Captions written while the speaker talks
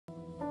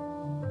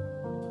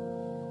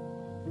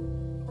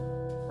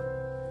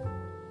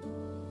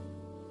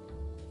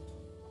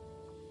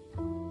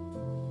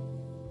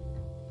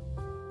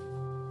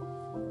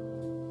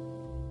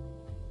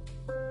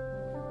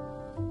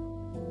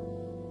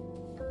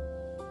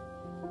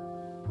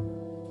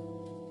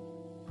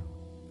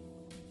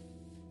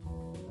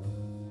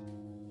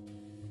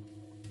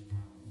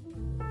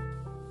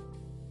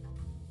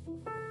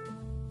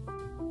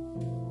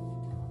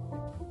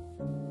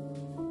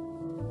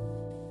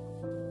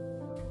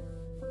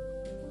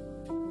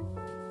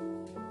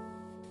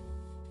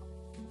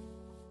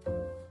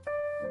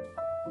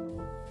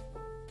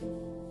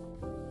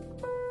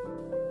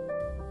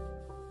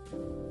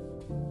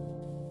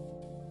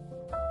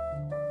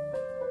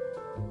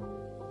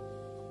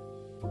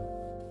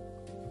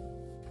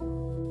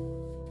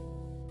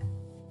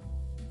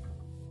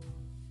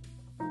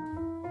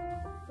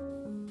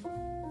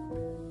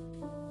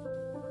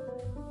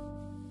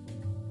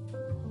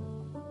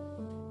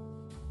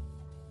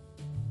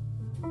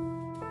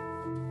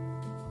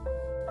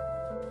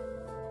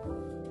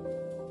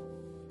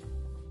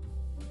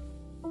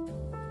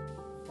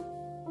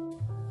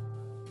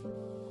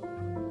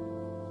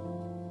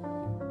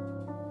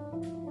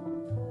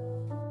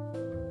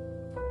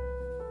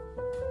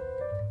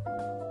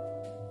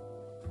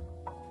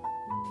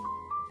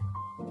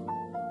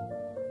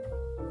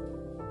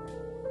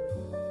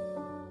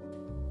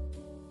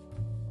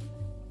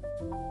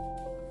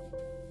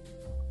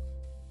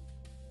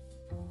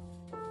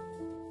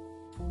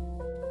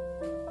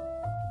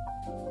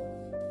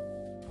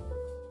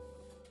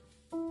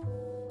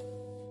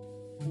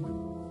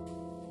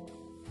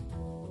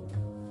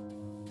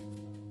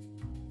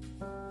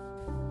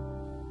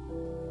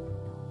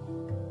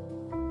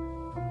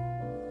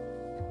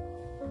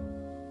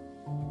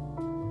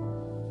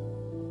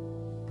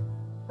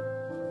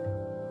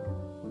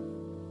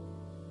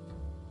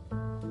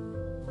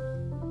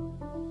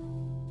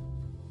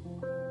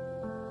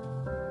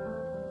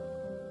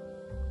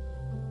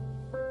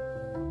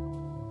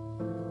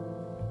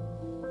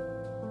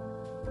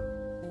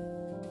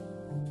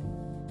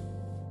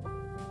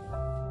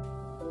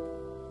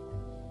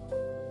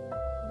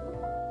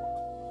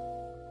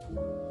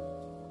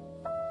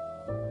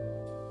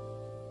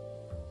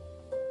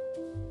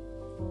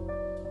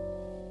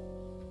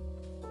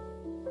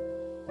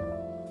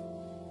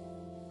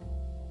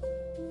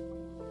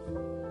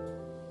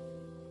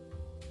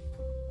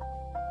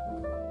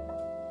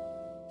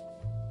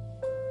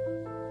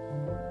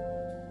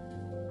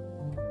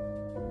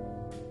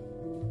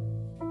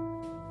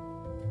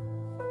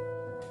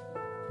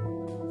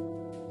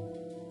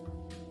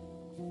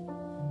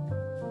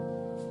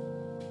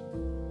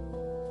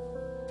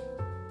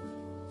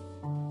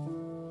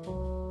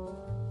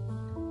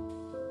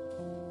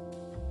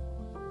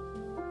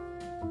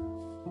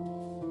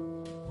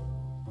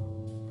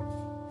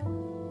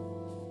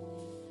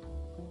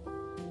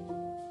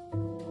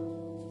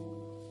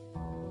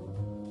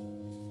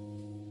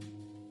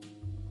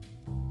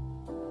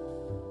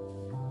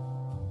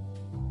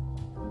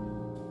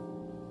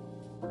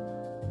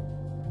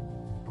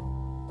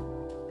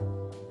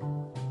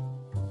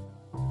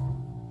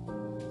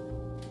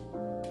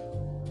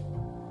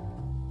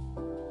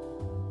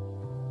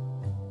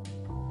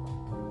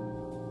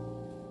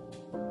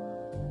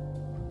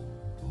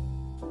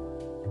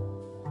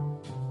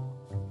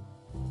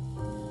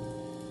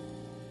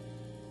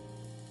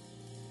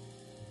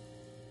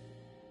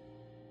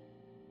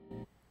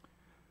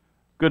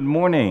Good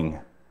morning.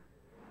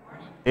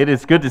 It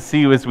is good to see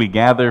you as we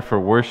gather for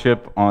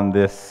worship on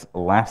this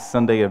last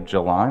Sunday of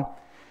July.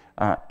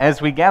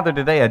 As we gather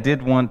today, I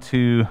did want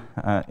to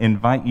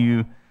invite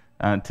you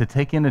to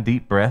take in a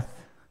deep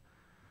breath.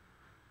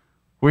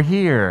 We're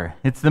here.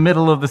 It's the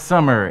middle of the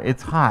summer.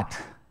 It's hot.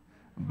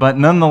 But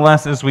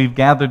nonetheless, as we've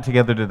gathered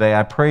together today,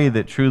 I pray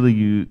that truly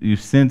you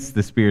sense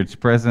the Spirit's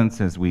presence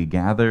as we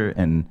gather.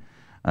 And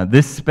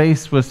this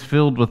space was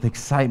filled with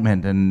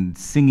excitement and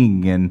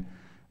singing and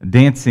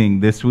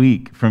dancing this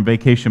week from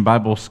Vacation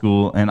Bible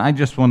School, and I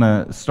just want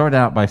to start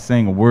out by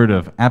saying a word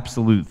of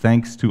absolute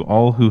thanks to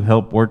all who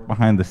helped work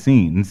behind the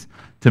scenes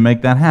to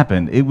make that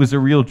happen. It was a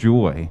real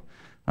joy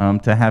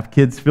to have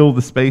kids fill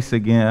the space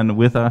again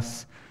with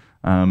us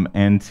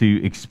and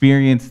to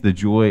experience the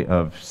joy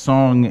of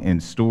song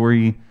and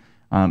story.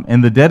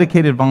 And the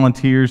dedicated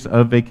volunteers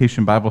of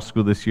Vacation Bible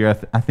School this year,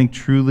 I think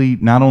truly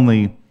not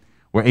only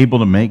were able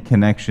to make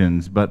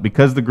connections, but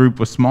because the group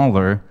was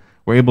smaller,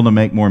 we're able to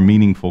make more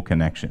meaningful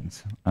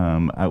connections.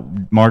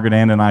 Margaret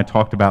Ann and I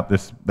talked about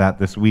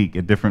this week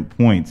at different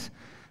points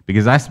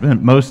because I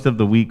spent most of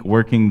the week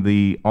working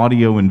the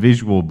audio and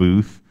visual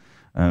booth.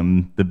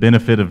 The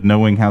benefit of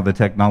knowing how the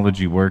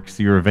technology works,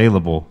 you're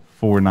available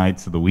 4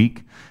 nights of the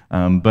week.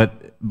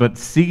 But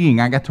seeing,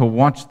 I got to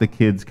watch the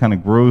kids kind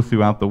of grow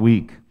throughout the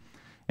week.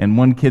 And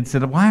one kid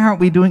said, "Why aren't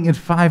we doing it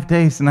 5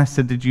 days?" And I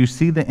said, "Did you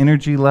see the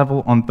energy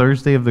level on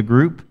Thursday of the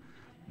group?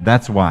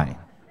 That's why."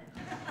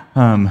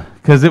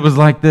 Because it was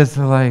like this,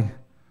 it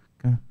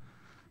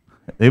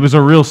was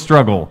a real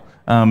struggle.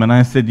 And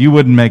I said, "You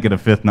wouldn't make it a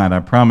 5th night,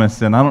 I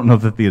promise." And I don't know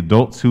that the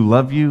adults who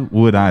love you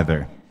would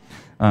either.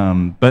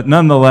 But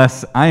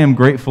nonetheless, I am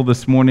grateful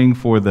this morning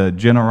for the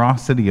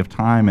generosity of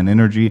time and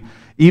energy.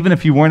 Even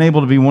if you weren't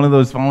able to be one of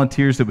those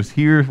volunteers that was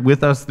here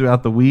with us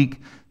throughout the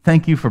week,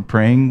 thank you for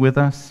praying with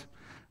us.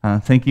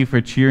 Thank you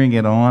for cheering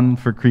it on,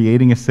 for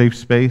creating a safe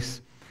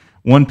space.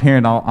 One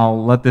parent,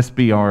 I'll let this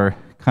be our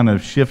kind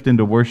of shift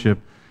into worship.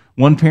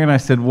 One parent, I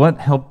said,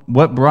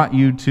 what brought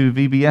you to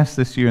VBS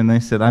this year? And they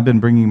said, "I've been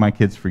bringing my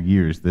kids for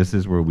years. This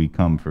is where we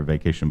come for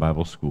Vacation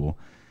Bible School.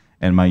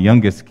 And my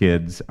youngest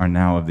kids are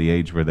now of the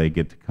age where they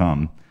get to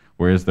come,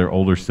 whereas their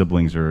older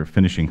siblings are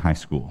finishing high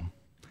school."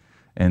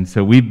 And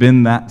so we've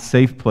been that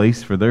safe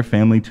place for their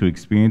family to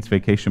experience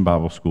Vacation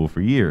Bible School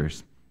for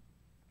years.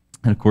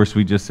 And of course,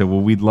 we just said,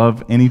 well, we'd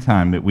love any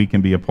time that we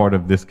can be a part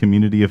of this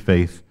community of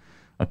faith,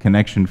 a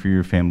connection for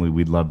your family.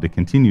 We'd love to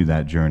continue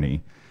that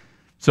journey.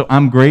 So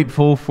I'm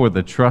grateful for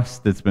the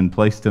trust that's been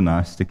placed in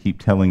us to keep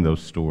telling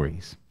those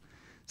stories.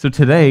 So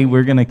today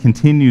we're going to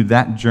continue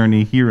that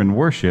journey here in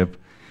worship,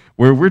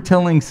 where we're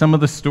telling some of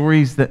the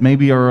stories that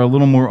maybe are a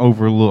little more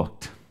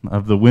overlooked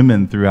of the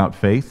women throughout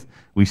faith.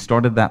 We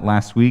started that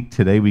last week.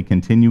 Today we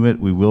continue it.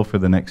 We will for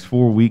the next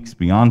 4 weeks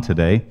beyond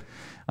today.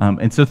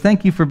 And so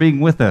thank you for being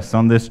with us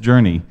on this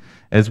journey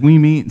as we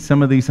meet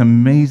some of these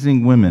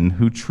amazing women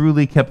who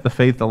truly kept the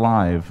faith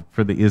alive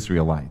for the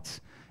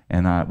Israelites.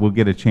 And we'll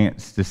get a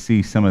chance to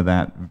see some of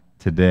that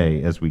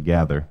today as we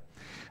gather.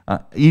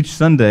 Each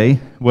Sunday,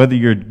 whether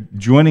you're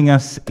joining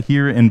us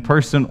here in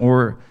person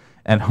or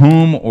at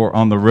home or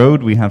on the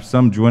road, we have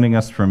some joining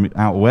us from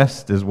out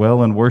west as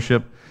well in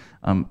worship.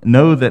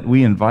 Know that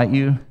we invite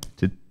you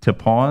to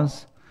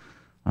pause,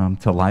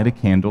 to light a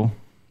candle,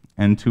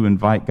 and to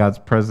invite God's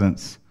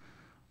presence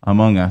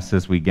among us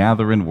as we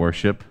gather in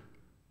worship.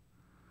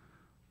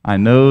 I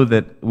know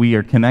that we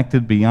are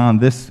connected beyond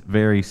this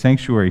very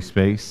sanctuary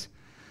space,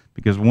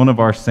 because one of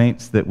our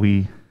saints that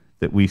we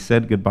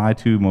said goodbye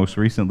to most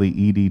recently,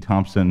 E.D.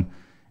 Thompson,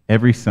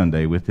 every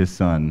Sunday with his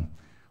son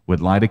would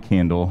light a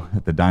candle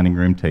at the dining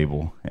room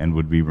table and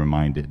would be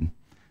reminded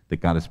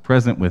that God is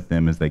present with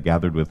them as they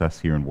gathered with us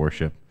here in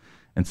worship.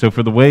 And so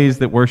for the ways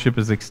that worship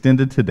is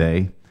extended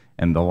today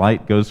and the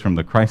light goes from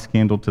the Christ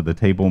candle to the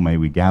table, may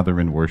we gather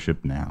in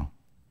worship now.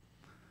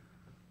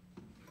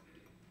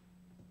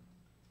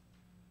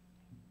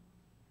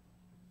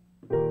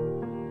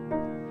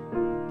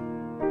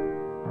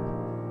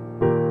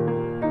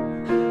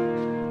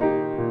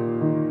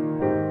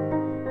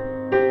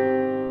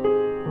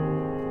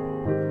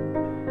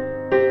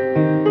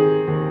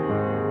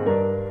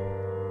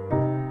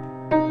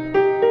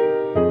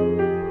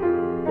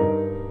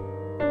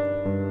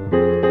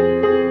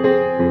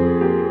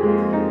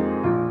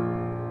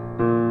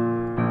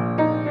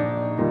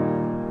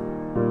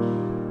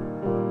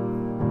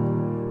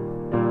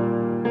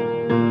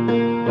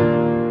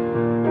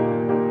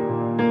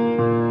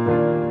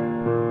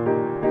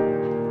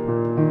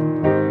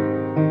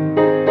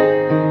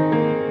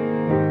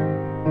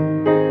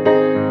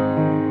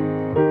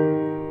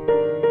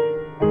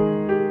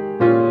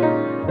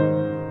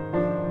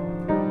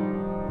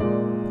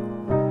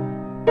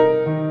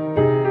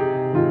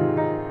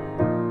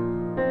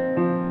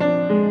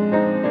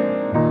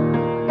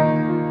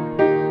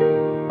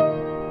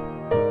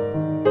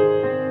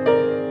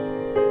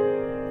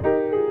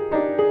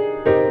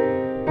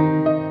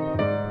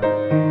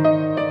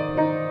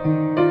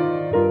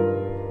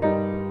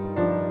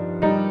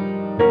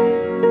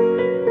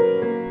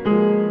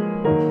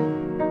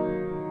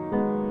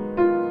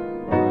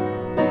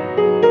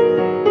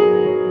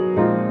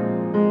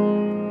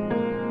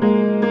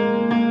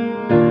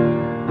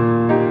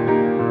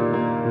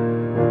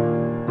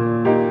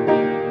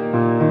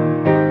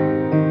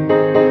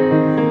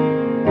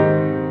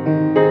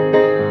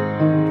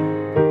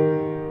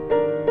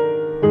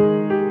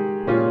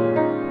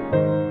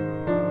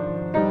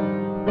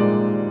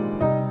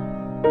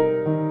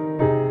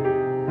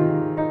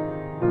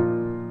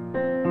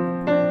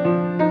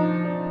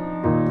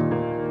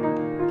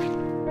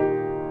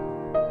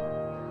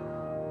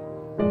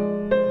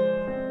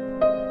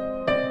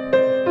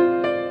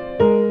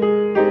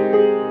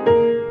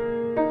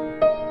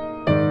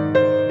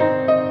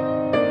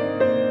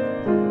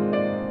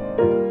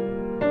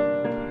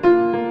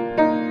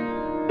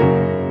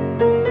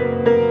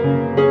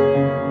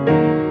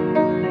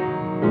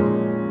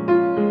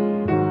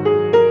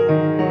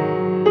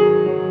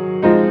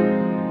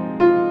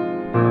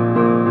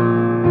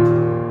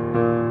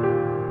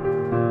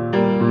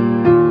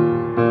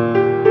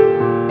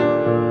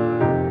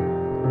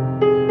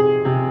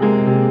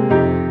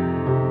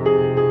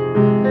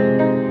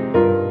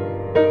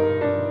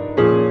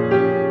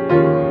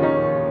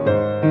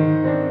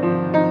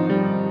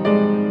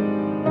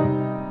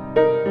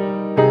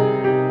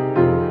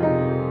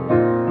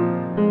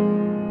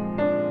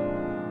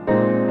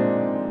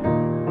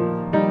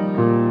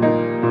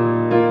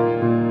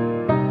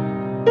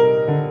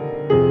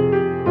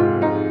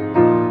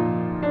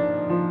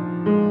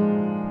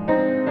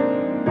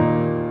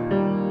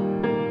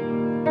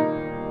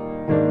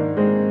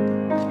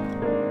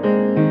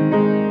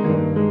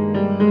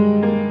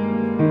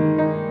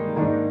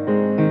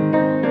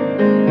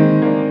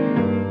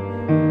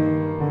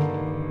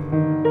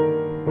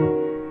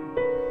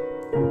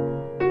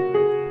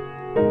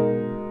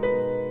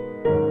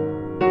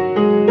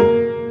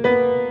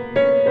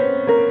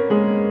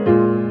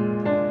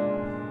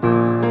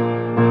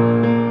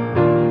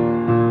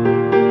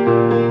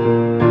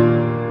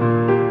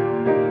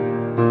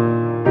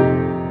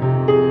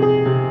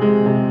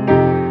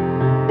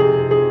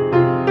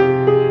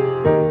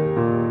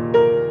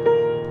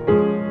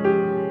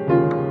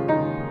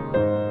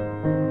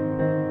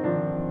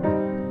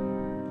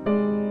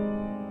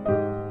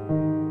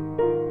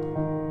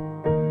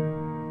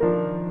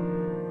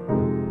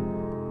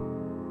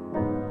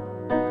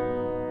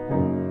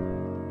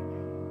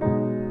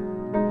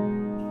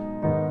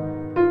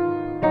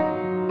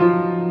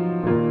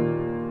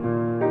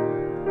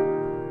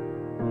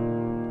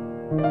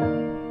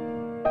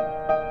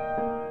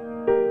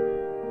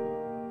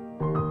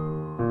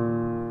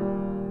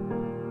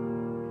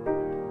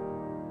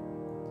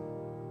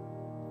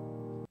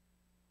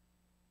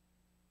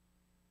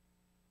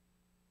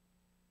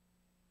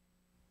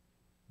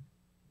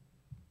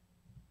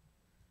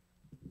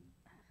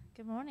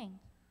 Good morning.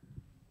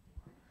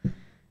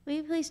 Will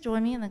you please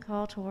join me in the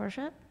call to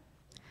worship?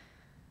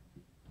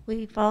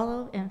 We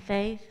follow in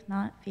faith,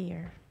 not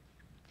fear.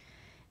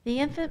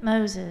 The infant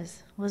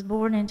Moses was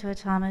born into a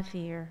time of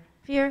fear.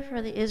 Fear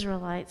for the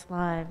Israelites'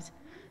 lives,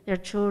 their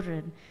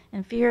children,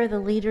 and fear of the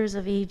leaders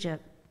of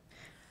Egypt.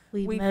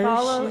 We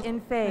follow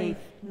in faith,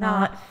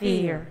 not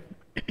fear.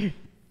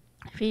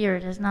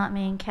 Fear does not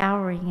mean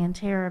cowering in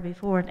terror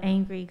before an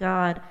angry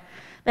God,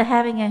 but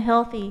having a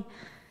healthy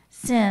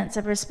sense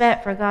of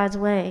respect for God's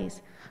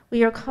ways.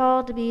 We are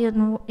called to be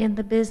in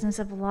the business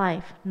of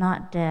life,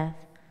 not death.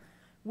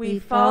 We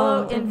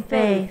follow in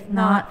faith,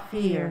 not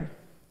fear.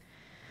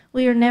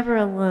 We are never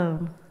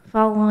alone.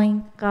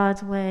 Following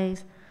God's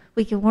ways,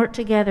 we can work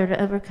together to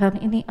overcome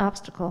any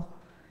obstacle.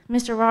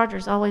 Mr.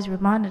 Rogers always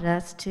reminded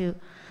us to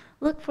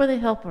look for the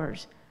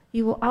helpers.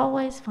 You will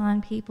always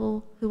find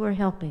people who are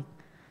helping.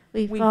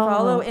 We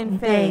follow in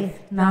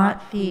faith,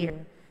 not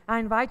fear. I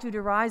invite you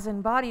to rise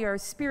and body our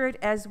spirit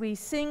as we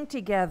sing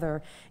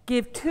together.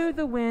 Give to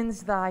the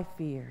winds thy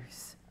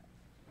fears.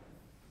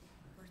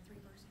 First 3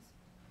 verses?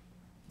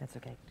 That's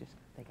okay. Just,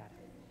 they got it.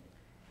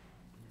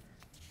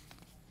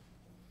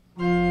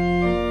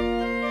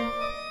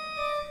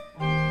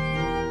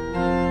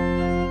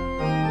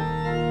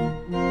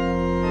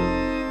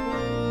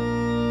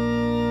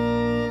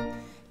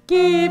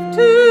 Give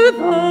to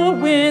the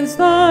winds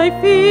thy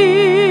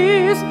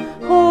fears,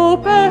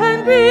 hope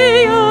and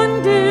be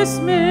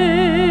undismayed.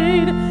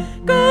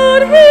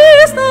 God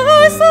hears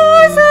thy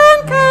sighs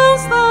and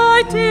counts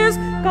thy tears.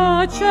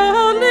 God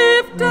shall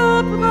lift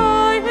up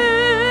thy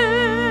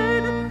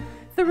head.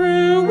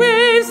 Through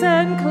waves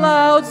and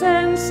clouds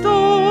and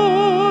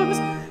storms,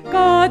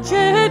 God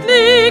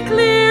gently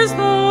clears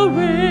the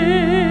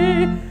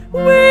way.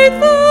 Wait,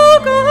 thou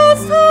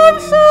God's time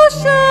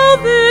shall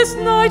this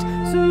night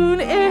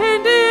soon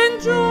end in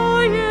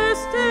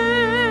joyous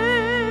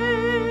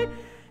day.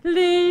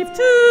 Leave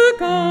to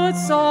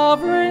God's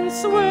sovereign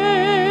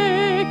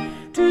sway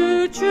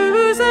to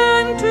choose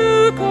and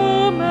to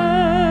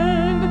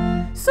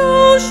command.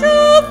 So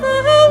shalt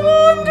thou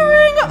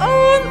wandering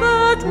on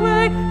that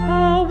way,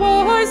 how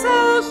wise,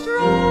 how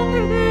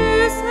strong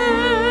his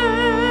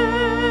hand.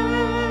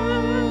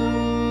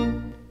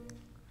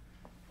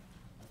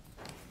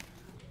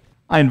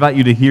 I invite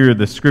you to hear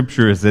the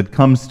scripture as it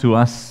comes to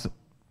us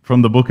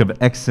from the book of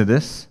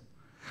Exodus.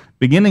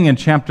 Beginning in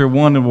chapter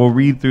 1, and we'll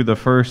read through the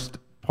first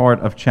part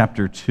of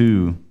chapter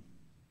 2.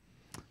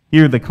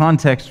 Hear the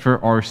context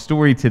for our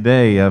story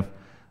today of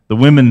the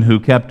women who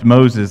kept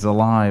Moses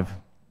alive.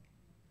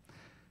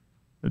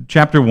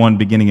 Chapter 1,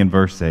 beginning in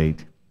verse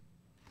 8.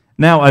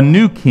 Now a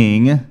new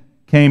king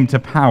came to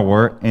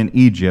power in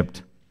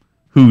Egypt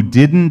who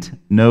didn't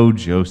know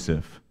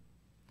Joseph.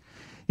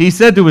 He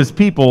said to his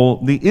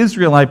people, "The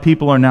Israelite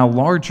people are now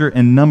larger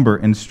in number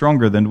and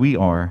stronger than we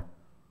are.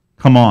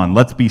 Come on,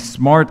 let's be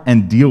smart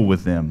and deal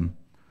with them.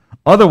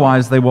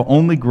 Otherwise, they will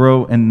only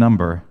grow in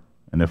number.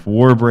 And if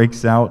war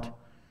breaks out,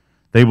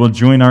 they will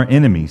join our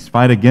enemies,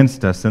 fight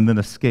against us, and then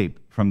escape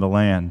from the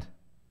land."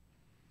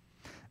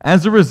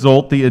 As a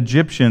result, the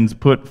Egyptians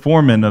put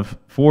foremen of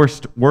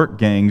forced work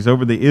gangs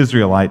over the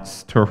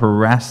Israelites to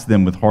harass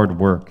them with hard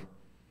work.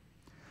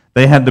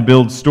 They had to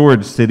build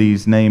storage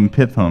cities named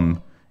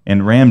Pithom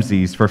and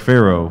Ramses for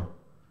Pharaoh.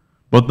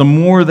 But the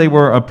more they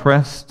were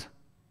oppressed,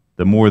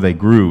 the more they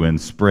grew and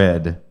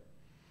spread.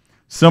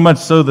 So much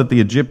so that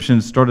the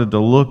Egyptians started to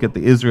look at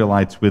the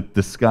Israelites with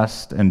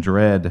disgust and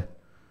dread.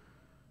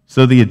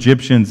 So the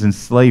Egyptians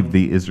enslaved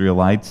the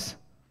Israelites.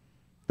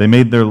 They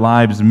made their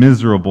lives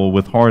miserable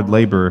with hard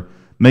labor,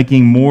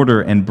 making mortar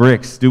and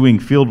bricks, doing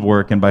field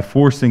work, and by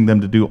forcing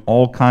them to do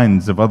all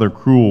kinds of other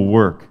cruel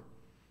work.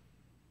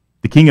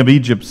 The king of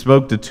Egypt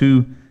spoke to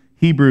 2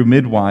 Hebrew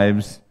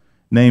midwives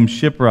named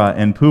Shiphrah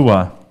and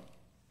Puah.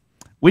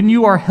 When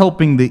you are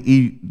helping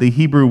the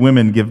Hebrew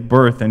women give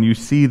birth and you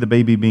see the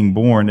baby being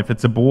born, if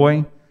it's a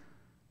boy,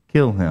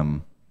 kill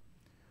him.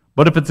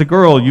 But if it's a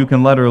girl, you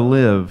can let her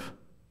live.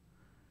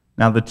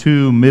 Now the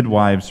 2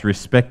 midwives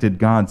respected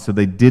God, so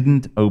they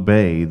didn't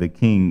obey the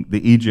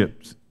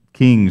Egypt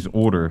king's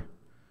order.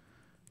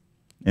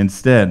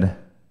 Instead,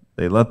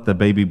 they let the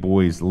baby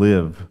boys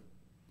live.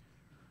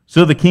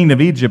 So the king of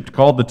Egypt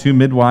called the 2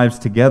 midwives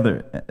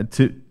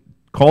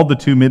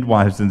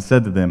and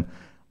said to them,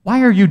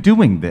 "Why are you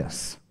doing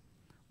this?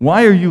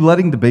 Why are you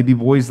letting the baby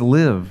boys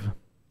live?"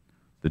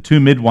 The 2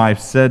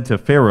 midwives said to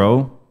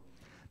Pharaoh,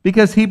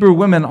 "Because Hebrew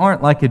women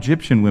aren't like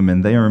Egyptian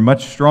women. They are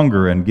much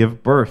stronger and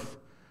give birth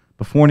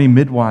before any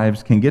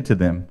midwives can get to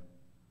them."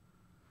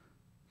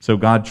 So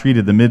God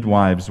treated the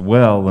midwives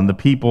well, and the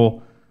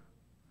people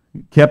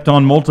kept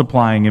on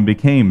multiplying and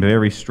became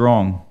very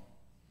strong.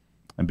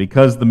 And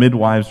because the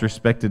midwives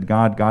respected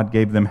God, God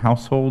gave them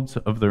households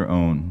of their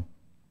own.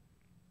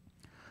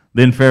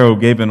 Then Pharaoh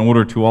gave an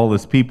order to all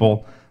his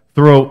people,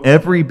 "Throw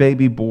every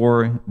baby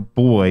boy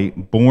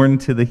born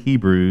to the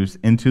Hebrews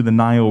into the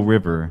Nile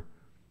River,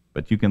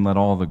 but you can let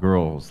all the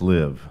girls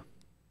live."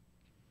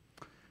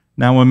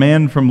 Now a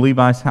man from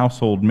Levi's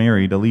household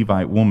married a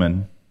Levite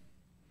woman.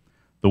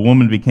 The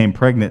woman became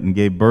pregnant and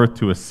gave birth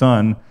to a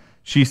son.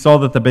 She saw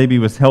that the baby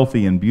was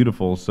healthy and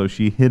beautiful, so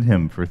she hid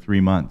him for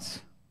 3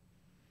 months.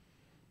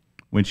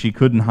 When she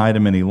couldn't hide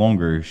him any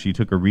longer, she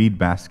took a reed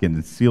basket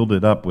and sealed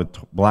it up with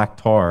black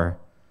tar.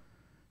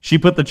 She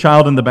put the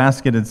child in the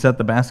basket and set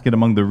the basket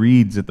among the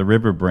reeds at the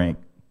river brink.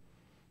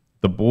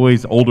 The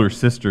boy's older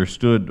sister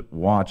stood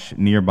watch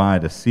nearby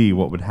to see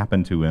what would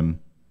happen to him.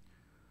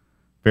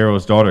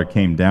 Pharaoh's daughter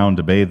came down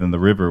to bathe in the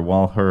river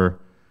while her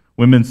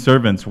women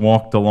servants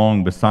walked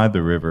along beside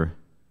the river.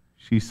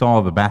 She saw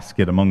the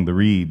basket among the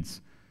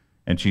reeds,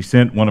 and she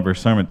sent one of her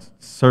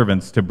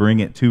servants to bring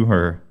it to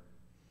her.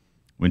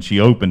 When she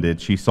opened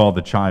it, she saw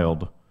the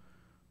child.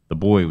 The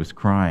boy was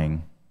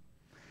crying,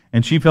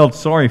 and she felt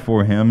sorry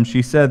for him.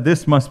 She said,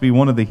 "This must be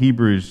one of the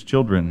Hebrews'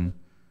 children."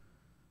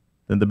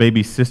 Then the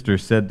baby's sister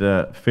said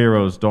to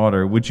Pharaoh's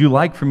daughter, "Would you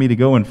like for me to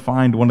go and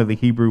find one of the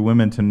Hebrew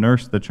women to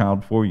nurse the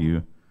child for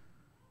you?"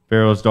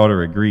 Pharaoh's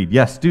daughter agreed.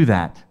 "Yes, do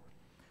that."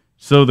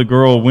 So the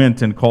girl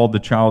went and called the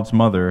child's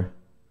mother.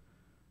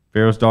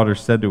 Pharaoh's daughter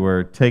said to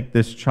her, "Take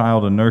this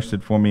child and nurse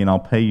it for me, and I'll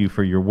pay you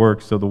for your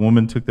work." So the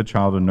woman took the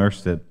child and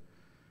nursed it.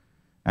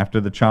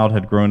 After the child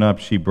had grown up,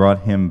 she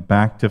brought him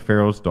back to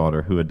Pharaoh's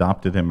daughter, who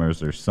adopted him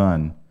as her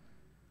son.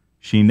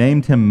 She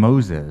named him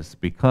Moses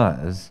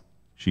because,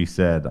 she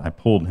said, "I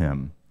pulled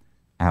him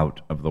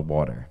out of the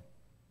water."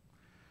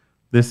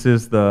 This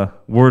is the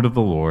word of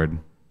the Lord.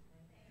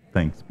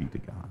 Thanks be to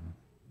God.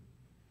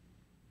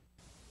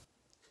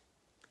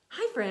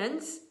 Hi,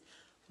 friends.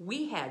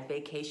 We had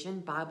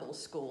Vacation Bible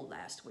School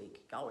last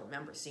week. Y'all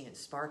remember seeing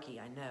Sparky,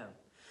 I know.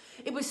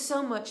 It was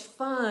so much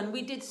fun.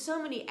 We did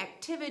so many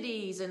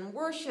activities and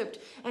worshiped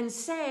and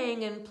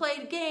sang and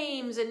played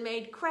games and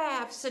made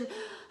crafts, and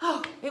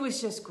it was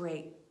just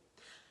great.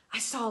 I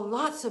saw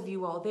lots of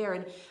you all there,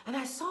 and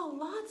I saw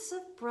lots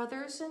of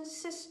brothers and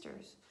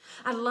sisters.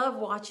 I love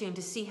watching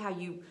to see how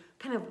you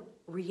kind of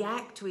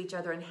react to each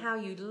other and how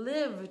you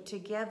live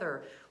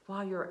together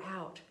while you're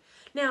out.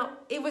 Now,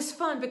 it was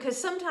fun because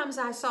sometimes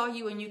I saw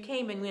you and you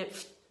came and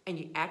went and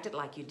you acted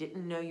like you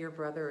didn't know your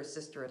brother or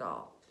sister at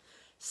all.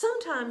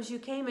 Sometimes you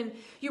came and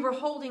you were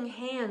holding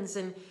hands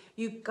and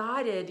you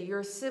guided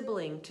your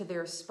sibling to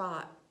their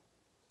spot.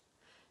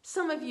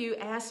 Some of you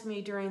asked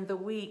me during the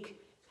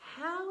week,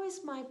 "How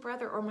is my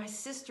brother or my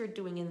sister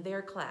doing in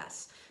their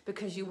class?"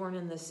 because you weren't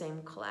in the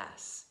same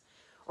class.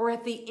 Or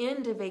at the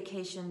end of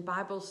Vacation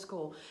Bible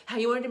School, how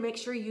you wanted to make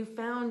sure you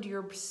found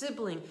your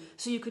sibling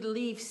so you could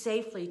leave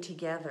safely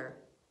together.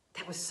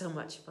 That was so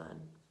much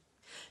fun.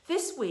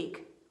 This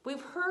week,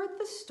 we've heard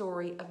the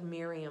story of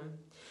Miriam.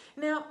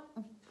 Now,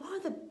 one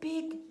of the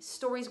big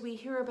stories we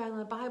hear about in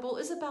the Bible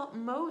is about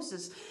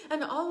Moses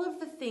and all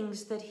of the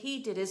things that he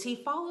did as he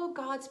followed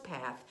God's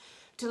path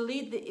to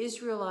lead the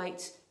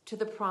Israelites to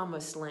the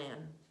promised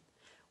land.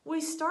 We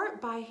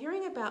start by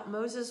hearing about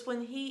Moses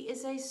when he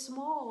is a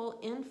small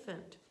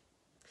infant.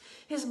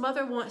 His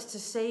mother wants to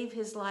save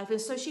his life,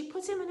 and so she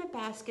puts him in a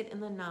basket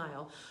in the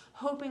Nile,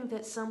 hoping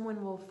that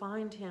someone will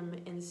find him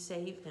and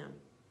save him.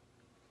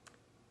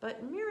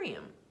 But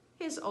Miriam,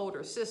 his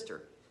older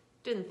sister,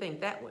 didn't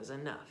think that was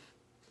enough,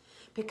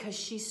 because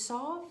she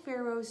saw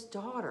Pharaoh's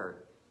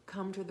daughter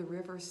come to the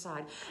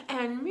riverside.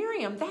 And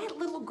Miriam, that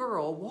little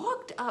girl,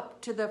 walked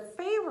up to the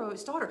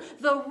Pharaoh's daughter,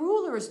 the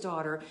ruler's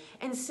daughter,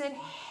 and said,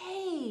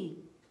 "Hey,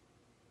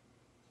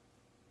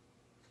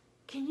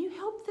 can you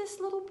help this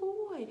little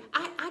boy?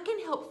 I can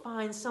help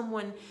find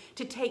someone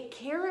to take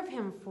care of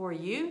him for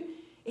you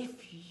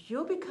if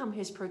you'll become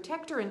his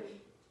protector." And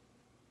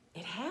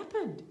it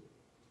happened.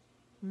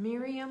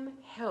 Miriam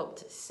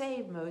helped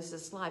save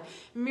Moses'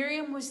 life.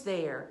 Miriam was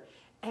there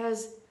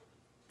as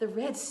the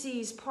Red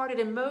Seas parted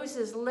and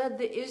Moses led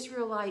the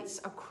Israelites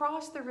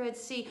across the Red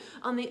Sea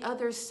on the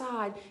other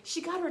side.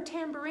 She got her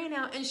tambourine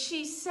out and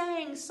she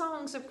sang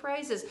songs of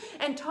praises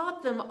and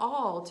taught them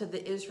all to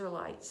the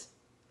Israelites.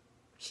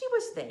 She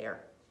was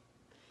there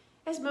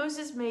as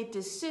Moses made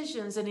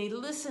decisions and he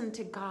listened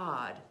to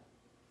God.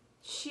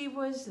 She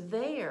was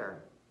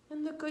there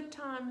in the good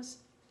times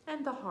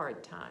and the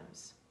hard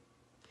times.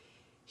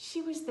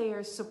 She was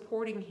there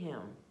supporting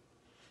him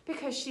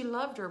because she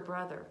loved her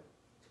brother.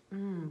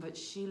 But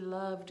she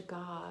loved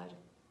God.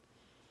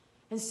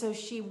 And so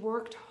she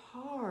worked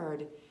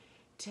hard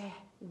to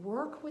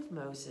work with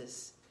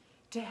Moses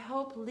to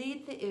help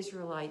lead the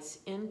Israelites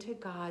into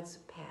God's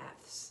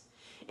paths,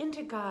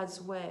 into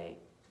God's way.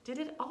 Did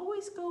it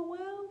always go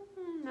well?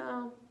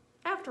 No.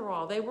 After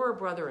all, they were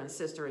brother and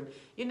sister, and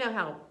you know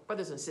how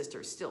brothers and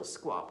sisters still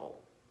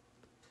squabble.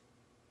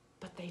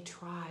 But they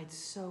tried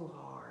so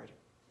hard.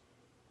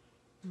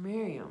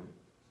 Miriam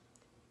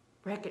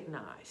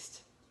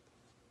recognized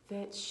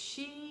that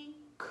she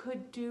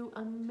could do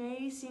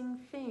amazing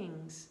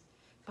things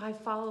by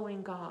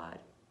following God,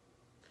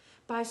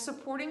 by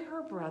supporting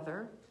her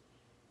brother,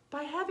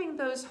 by having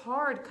those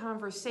hard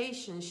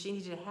conversations she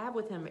needed to have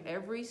with him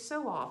every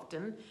so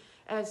often,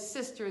 as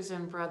sisters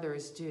and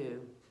brothers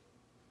do,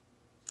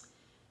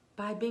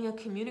 by being a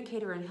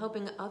communicator and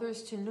helping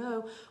others to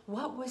know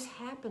what was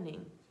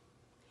happening.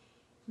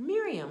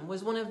 Miriam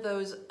was one of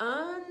those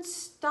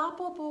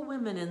unstoppable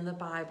women in the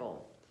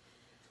Bible.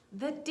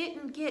 that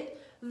didn't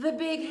get the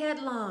big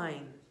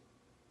headline,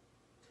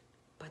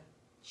 but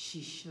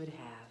she should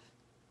have.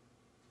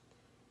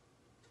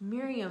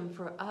 Miriam,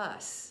 for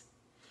us,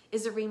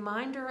 is a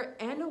reminder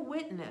and a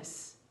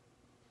witness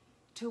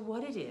to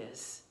what it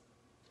is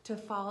to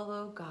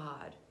follow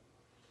God,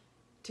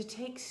 to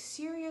take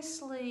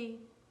seriously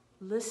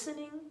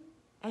listening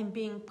and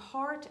being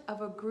part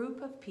of a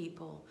group of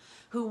people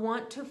who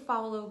want to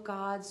follow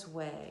God's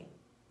way,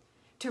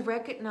 to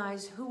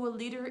recognize who a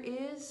leader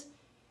is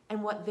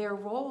and what their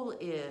role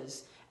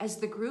is as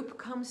the group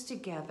comes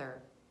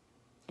together,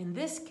 in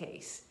this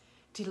case,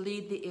 to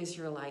lead the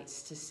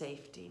Israelites to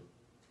safety.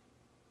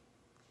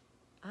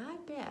 I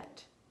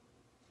bet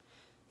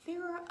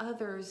there are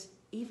others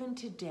even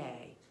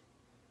today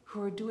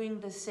who are doing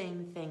the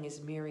same thing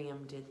as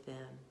Miriam did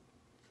then,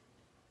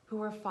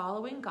 who are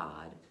following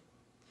God,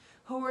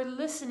 who are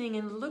listening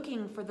and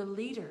looking for the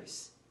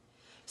leaders,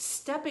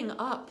 stepping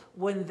up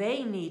when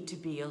they need to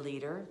be a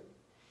leader,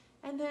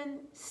 and then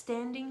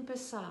standing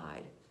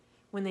beside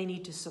when they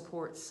need to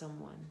support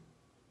someone.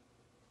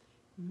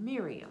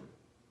 Miriam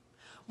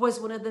was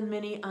one of the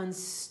many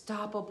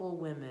unstoppable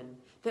women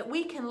that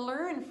we can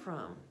learn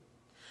from.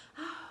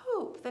 I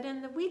hope that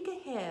in the week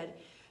ahead,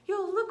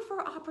 you'll look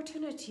for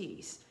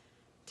opportunities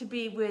to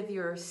be with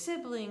your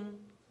sibling.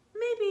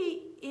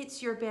 Maybe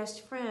it's your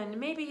best friend.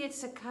 Maybe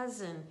it's a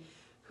cousin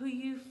who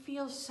you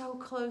feel so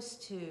close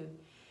to,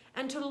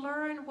 and to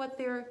learn what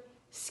their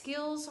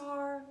skills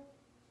are,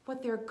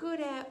 what they're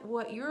good at,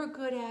 what you're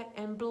good at,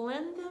 and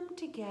blend them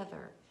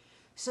together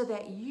so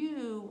that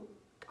you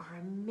are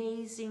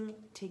amazing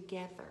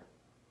together.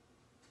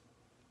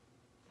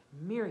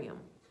 Miriam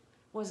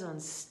was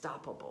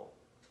unstoppable.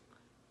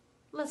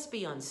 Let's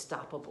be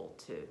unstoppable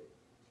too.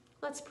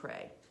 Let's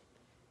pray.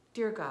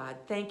 Dear God,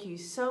 thank you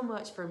so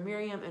much for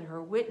Miriam and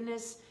her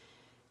witness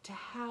to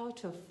how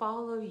to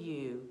follow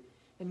you.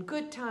 In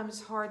good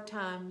times, hard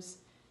times,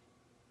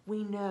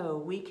 we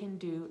know we can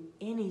do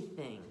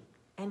anything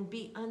and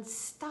be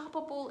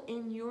unstoppable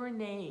in your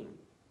name.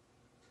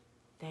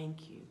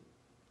 Thank you.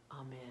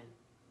 Amen.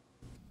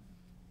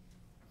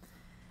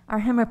 Our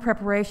hymn of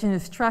preparation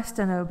is Trust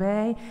and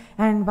Obey.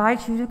 I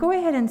invite you to go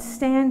ahead and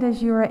stand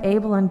as you are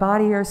able in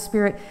body or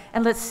spirit,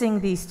 and let's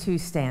sing these two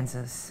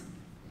stanzas.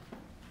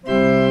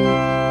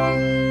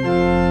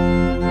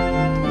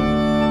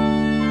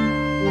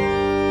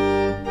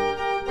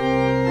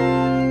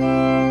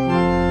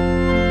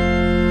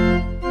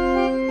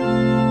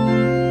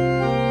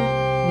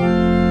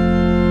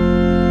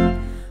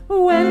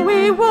 When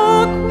we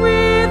walk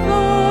with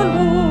the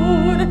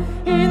Lord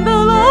in the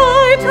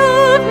light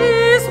of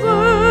His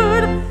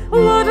word,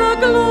 what a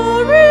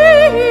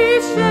glory He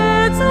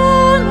sheds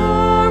on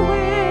our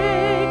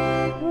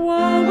way.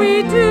 While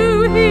we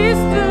do His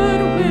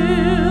good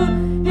will,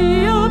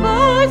 He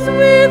abides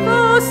with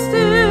us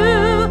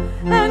still,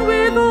 and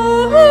with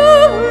all who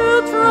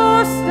will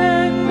trust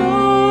and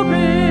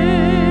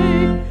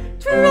obey.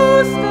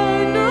 Trust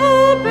and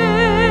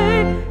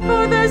obey,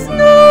 for there's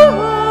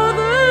no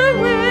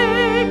other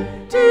way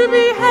to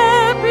be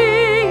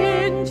happy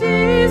in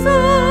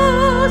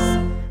Jesus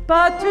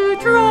but to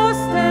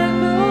trust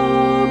and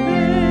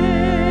obey.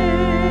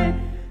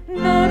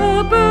 Not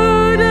a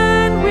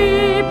burden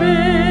we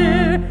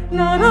bear,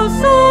 not a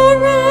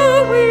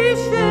sorrow we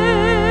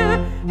share,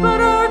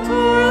 but our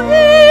toil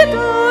He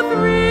doth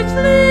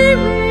richly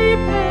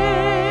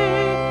repay.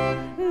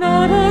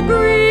 Not a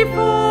grief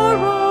or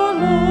a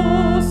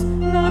loss,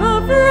 not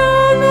a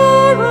frown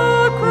or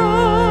a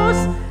cross,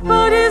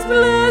 but is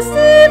blessed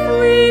if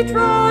we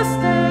trust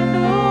and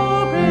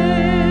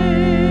obey.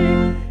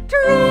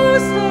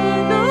 Trust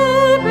and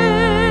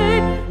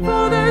obey,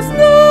 for there's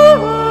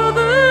no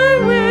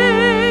other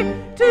way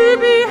to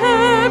be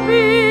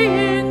happy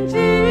in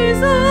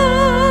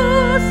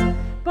Jesus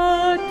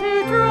but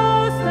to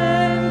trust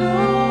and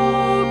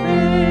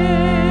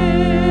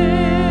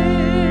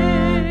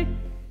obey.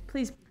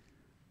 Please.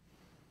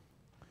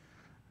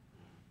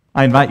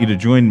 I invite you to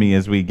join me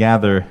as we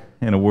gather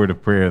in a word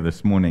of prayer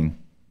this morning.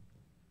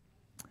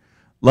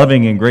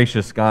 Loving and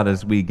gracious God,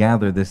 as we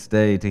gather this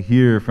day to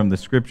hear from the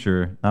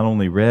Scripture, not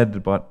only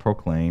read but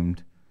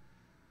proclaimed,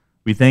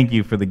 we thank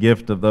you for the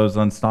gift of those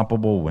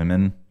unstoppable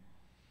women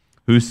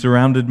who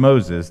surrounded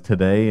Moses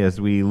today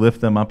as we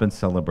lift them up and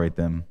celebrate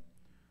them.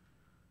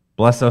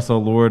 Bless us, O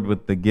Lord,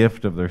 with the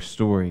gift of their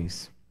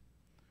stories,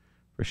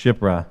 for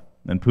Shiphrah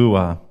and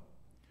Puah,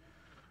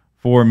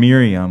 for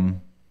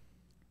Miriam,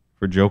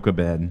 for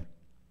Jochebed,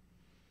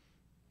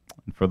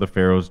 and for the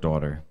Pharaoh's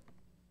daughter,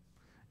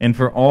 and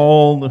for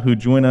all who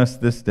join us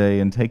this day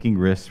in taking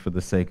risks for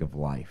the sake of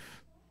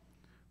life.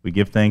 We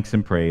give thanks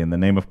and pray in the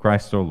name of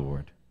Christ our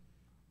Lord.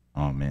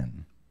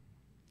 Amen.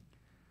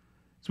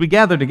 As we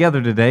gather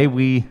together today,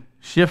 we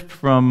shift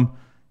from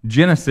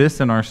Genesis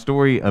and our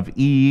story of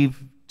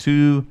Eve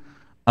to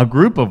a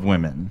group of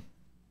women.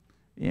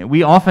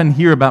 We often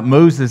hear about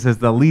Moses as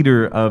the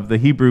leader of the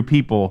Hebrew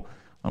people,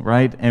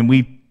 right? And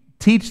we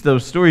teach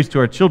those stories to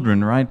our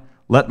children, right?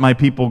 Let my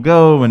people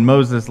go, and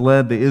Moses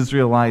led the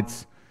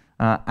Israelites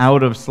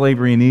out of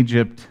slavery in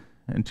Egypt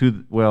and to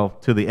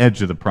the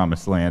edge of the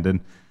promised land. And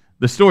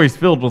the story's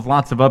filled with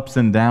lots of ups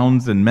and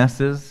downs and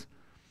messes.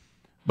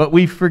 But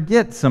we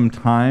forget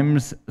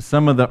sometimes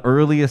some of the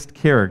earliest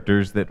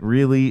characters that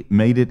really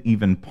made it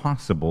even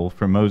possible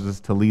for Moses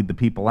to lead the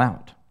people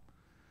out.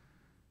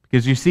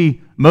 Because you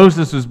see,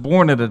 Moses was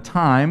born at a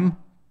time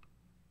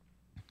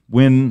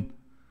when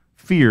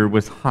fear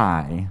was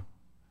high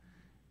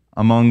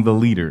among the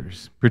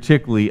leaders,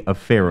 particularly of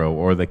Pharaoh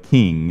or the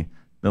king.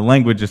 The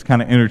language is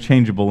kind of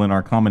interchangeable in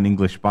our common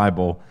English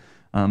Bible.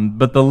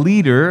 But the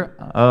leader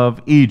of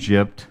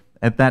Egypt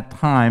at that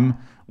time,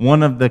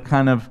 one of the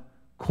kind of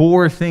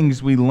core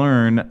things we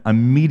learn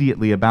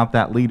immediately about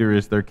that leader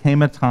is there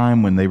came a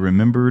time when they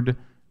remembered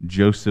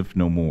Joseph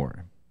no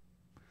more.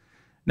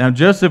 Now,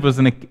 Joseph was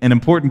an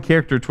important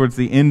character towards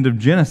the end of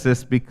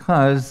Genesis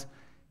because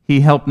he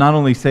helped not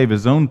only save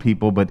his own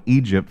people, but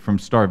Egypt from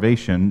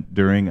starvation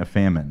during a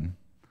famine.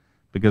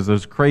 Because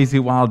those crazy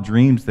wild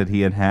dreams that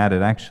he had had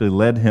actually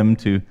led him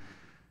to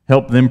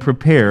help them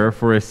prepare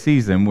for a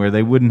season where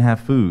they wouldn't have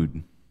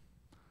food.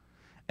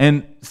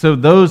 And so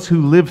those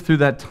who lived through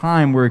that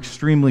time were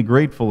extremely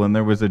grateful, and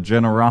there was a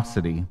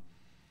generosity.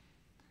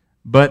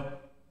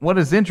 But what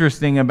is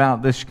interesting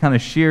about this kind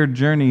of shared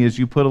journey is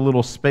you put a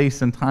little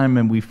space and time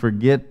and we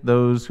forget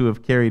those who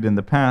have carried in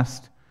the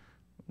past.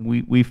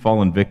 We've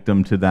fallen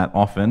victim to that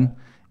often,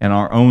 and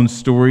our own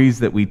stories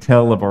that we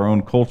tell of our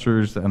own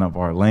cultures and of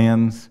our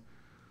lands.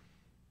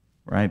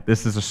 Right?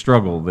 This is a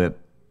struggle that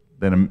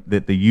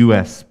the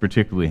U.S.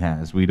 particularly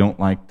has. We don't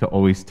like to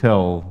always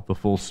tell the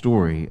full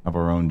story of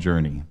our own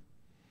journey.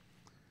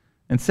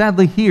 And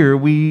sadly here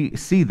we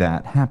see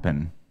that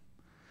happen.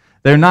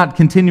 They're not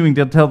continuing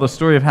to tell the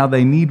story of how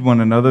they need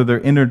one another. They're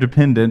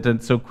interdependent,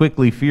 and so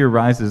quickly fear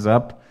rises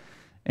up,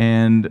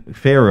 and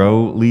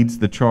Pharaoh leads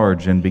the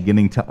charge in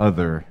beginning to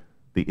other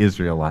the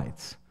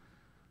Israelites.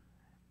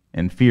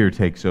 And fear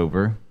takes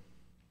over,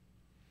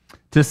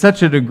 to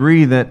such a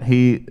degree that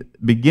he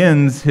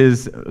begins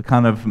his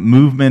kind of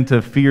movement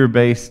of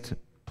fear-based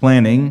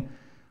planning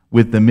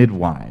with the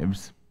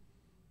midwives.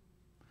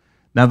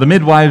 Now, the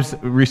midwives'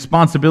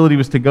 responsibility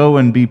was to go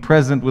and be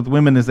present with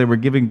women as they were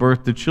giving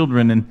birth to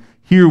children, and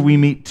here we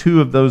meet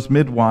two of those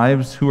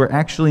midwives who are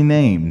actually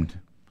named.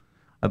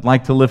 I'd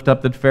like to lift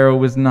up that Pharaoh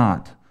was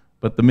not,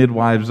 but the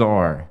midwives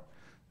are.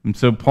 And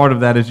so part of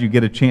that is you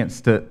get a chance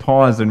to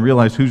pause and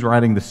realize who's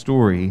writing the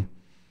story.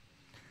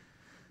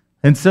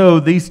 And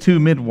so these two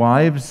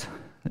midwives,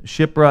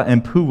 Shiphrah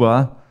and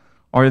Puah,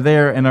 are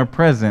there and are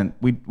present.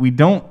 We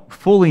don't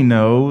fully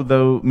know,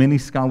 though many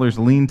scholars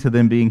lean to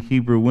them being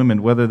Hebrew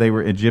women, whether they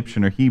were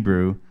Egyptian or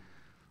Hebrew.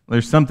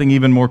 There's something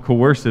even more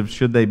coercive,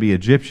 should they be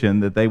Egyptian,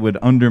 that they would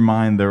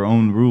undermine their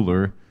own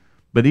ruler.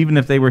 But even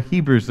if they were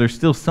Hebrews, there's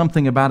still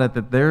something about it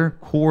that their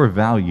core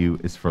value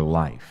is for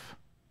life.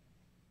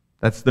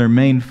 That's their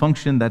main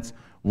function. That's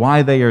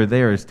why they are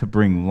there, is to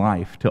bring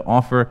life, to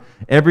offer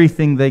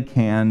everything they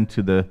can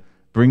to the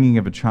bringing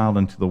of a child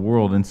into the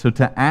world. And so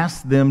to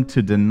ask them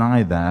to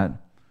deny that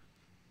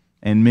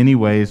in many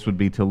ways would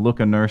be to look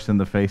a nurse in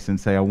the face and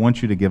say, I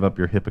want you to give up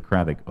your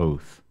Hippocratic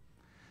oath.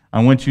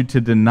 I want you to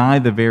deny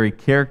the very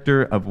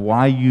character of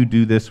why you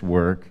do this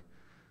work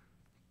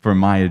for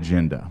my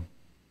agenda.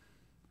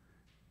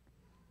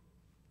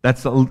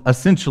 That's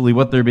essentially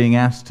what they're being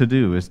asked to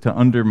do, is to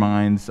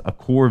undermine a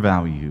core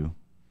value.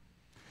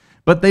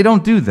 But they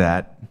don't do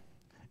that.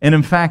 And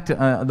in fact,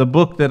 the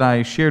book that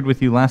I shared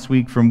with you last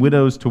week, From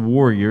Widows to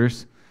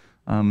Warriors,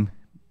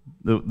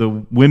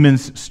 the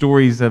women's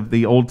stories of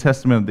the Old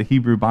Testament of the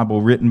Hebrew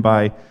Bible, written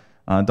by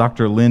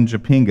Dr. Lynn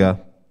Japinga,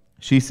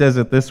 she says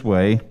it this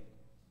way.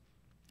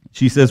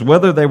 She says,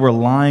 whether they were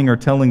lying or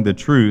telling the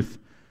truth,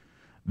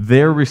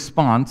 their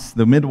response,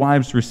 the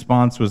midwives'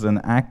 response, was an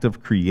act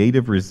of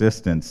creative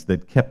resistance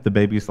that kept the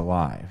babies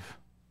alive.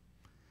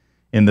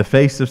 In the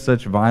face of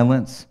such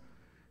violence,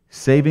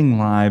 saving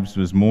lives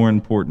was more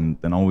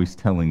important than always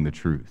telling the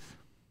truth.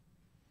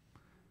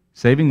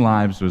 Saving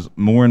lives was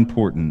more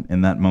important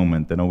in that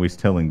moment than always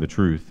telling the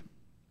truth.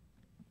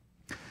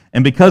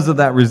 And because of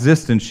that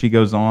resistance, she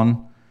goes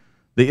on,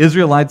 the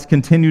Israelites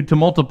continued to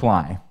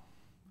multiply,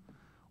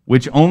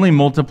 which only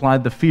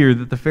multiplied the fear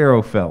that the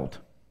Pharaoh felt.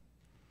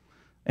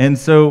 And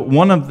so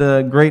one of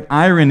the great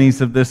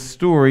ironies of this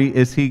story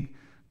is he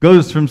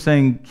goes from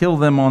saying, kill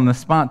them on the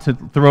spot, to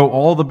throw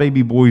all the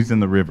baby boys in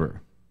the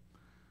river.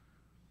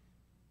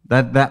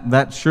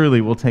 That surely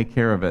will take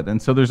care of it.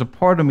 And so there's a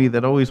part of me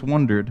that always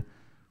wondered,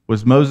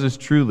 was Moses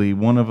truly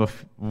one of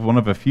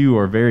a few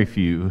or very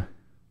few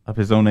of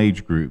his own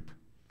age group?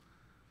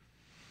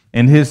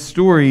 And his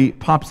story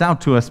pops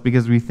out to us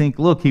because we think,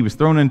 look, he was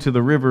thrown into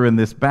the river in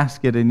this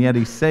basket and yet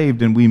he's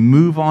saved. And we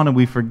move on and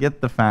we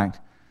forget the fact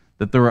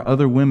that there are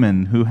other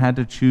women who had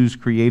to choose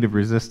creative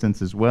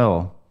resistance as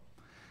well.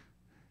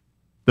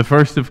 The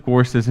first, of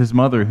course, is his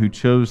mother, who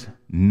chose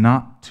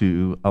not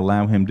to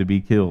allow him to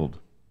be killed.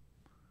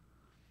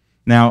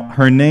 Now,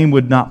 her name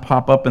would not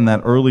pop up in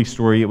that early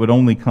story. It would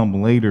only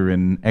come later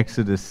in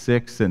Exodus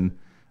 6 and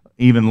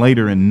even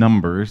later in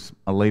Numbers,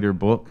 a later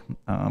book.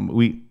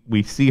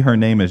 We see her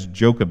name as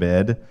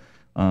Jochebed,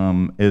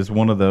 is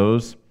one of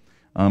those.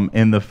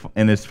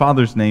 And his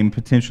father's name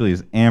potentially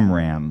is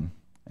Amram.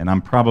 And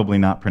I'm probably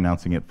not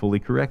pronouncing it fully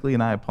correctly,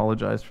 and I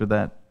apologize for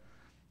that.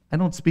 I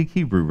don't speak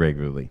Hebrew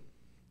regularly.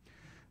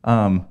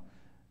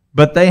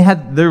 But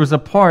there was a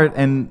part,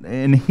 and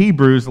in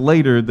Hebrews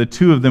later, the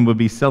two of them would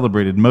be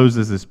celebrated,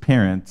 Moses'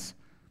 parents.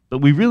 But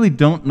we really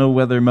don't know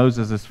whether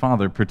Moses'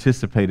 father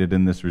participated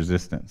in this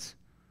resistance.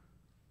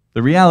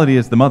 The reality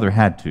is the mother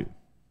had to,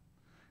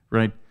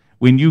 right?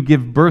 When you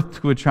give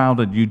birth to a child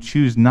and you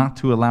choose not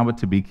to allow it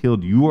to be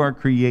killed, you are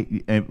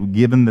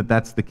given that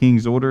that's the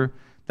king's order.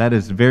 That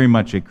is very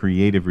much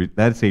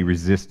that's a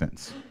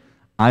resistance.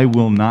 I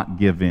will not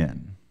give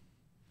in.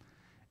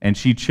 And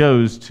she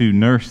chose to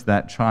nurse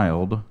that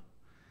child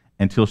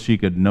until she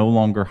could no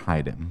longer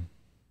hide him.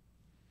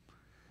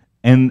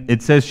 And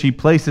it says she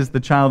places the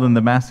child in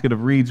the basket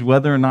of reeds,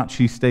 whether or not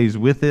she stays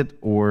with it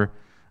or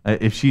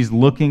if she's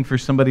looking for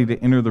somebody to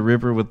enter the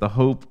river with the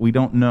hope, we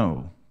don't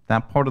know.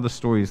 That part of the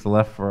story is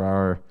left for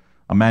our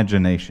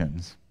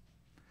imaginations.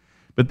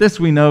 But this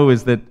we know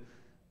is that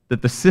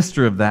the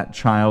sister of that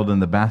child in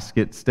the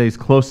basket stays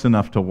close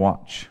enough to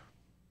watch.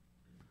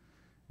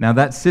 Now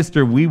that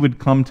sister we would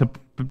come to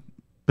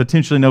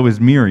potentially know as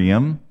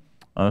Miriam,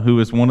 who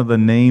is one of the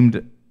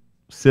named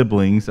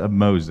siblings of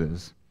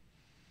Moses.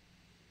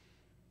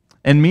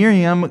 And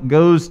Miriam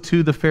goes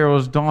to the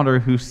Pharaoh's daughter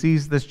who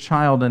sees this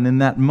child, and in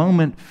that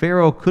moment,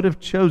 Pharaoh's daughter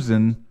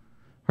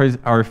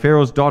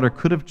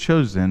could have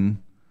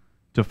chosen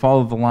to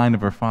follow the line of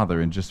her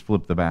father and just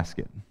flip the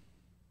basket.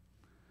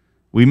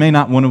 We may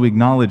not want to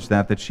acknowledge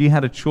that she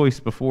had a choice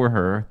before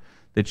her,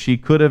 that she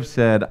could have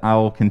said,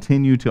 I'll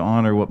continue to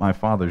honor what my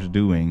father's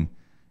doing,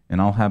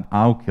 and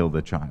I'll kill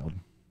the child.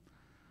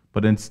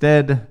 But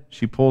instead,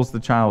 she pulls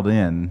the child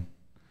in,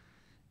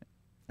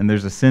 and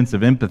there's a sense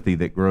of empathy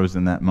that grows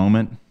in that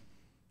moment.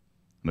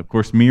 And of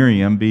course,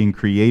 Miriam, being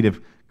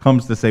creative,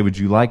 comes to say, would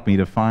you like me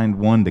to find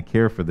one to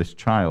care for this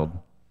child?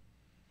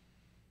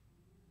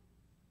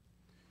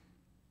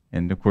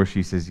 And of course,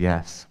 she says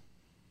yes.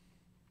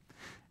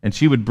 And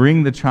she would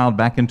bring the child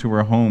back into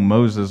her home.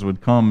 Moses would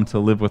come to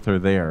live with her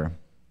there.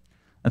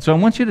 And so I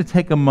want you to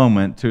take a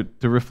moment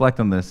to reflect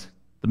on this.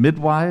 The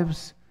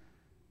midwives,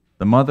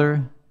 the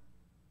mother,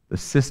 the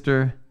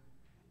sister,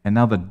 and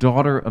now the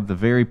daughter of the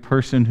very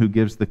person who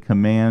gives the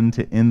command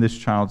to end this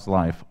child's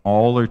life,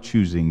 all are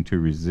choosing to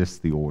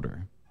resist the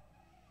order.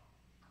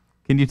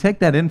 Can you take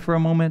that in for a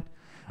moment?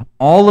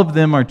 All of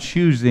them are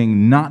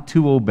choosing not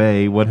to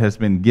obey what has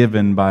been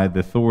given by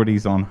the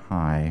authorities on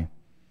high.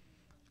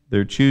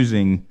 They're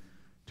choosing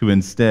to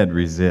instead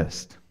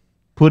resist,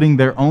 putting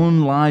their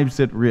own lives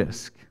at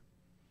risk.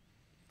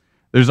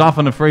 There's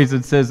often a phrase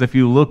that says, if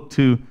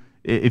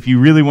you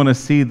really want to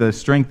see the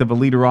strength of a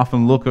leader,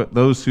 often look at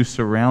those who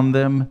surround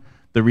them.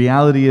 The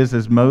reality is,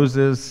 as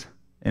Moses,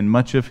 in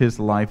much of his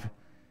life,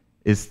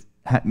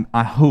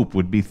 I hope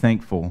would be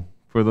thankful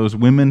for those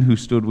women who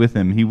stood with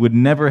him. He would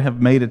never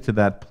have made it to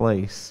that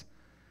place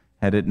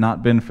had it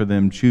not been for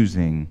them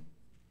choosing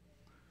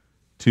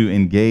to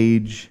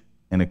engage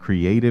in a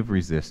creative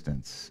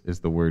resistance, is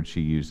the word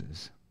she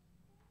uses.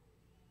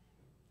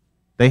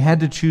 They had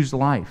to choose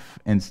life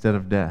instead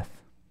of death.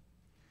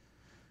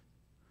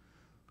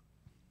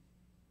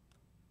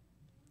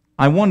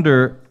 I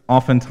wonder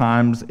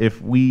oftentimes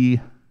if we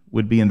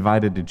would be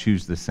invited to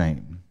choose the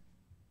same.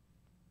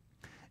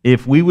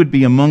 If we would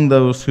be among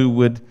those who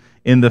would,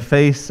 in the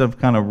face of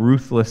kind of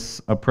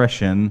ruthless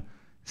oppression,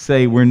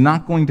 say, we're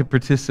not going to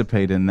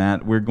participate in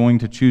that, we're going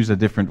to choose a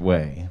different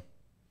way.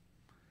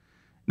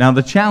 Now,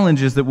 the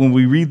challenge is that when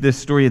we read this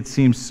story, it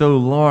seems so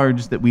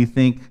large that we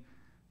think,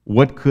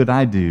 what could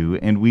I do?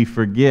 And we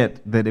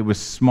forget that it was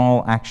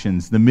small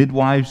actions. The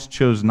midwives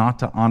chose not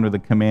to honor the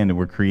command and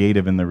were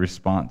creative in their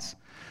response.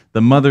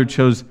 The mother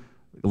chose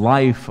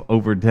life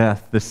over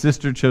death. The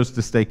sister chose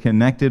to stay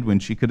connected when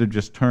she could have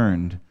just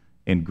turned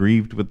and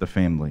grieved with the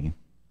family.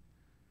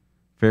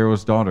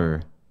 Pharaoh's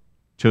daughter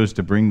chose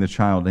to bring the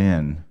child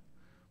in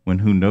when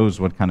who knows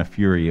what kind of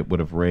fury it would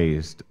have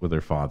raised with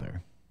her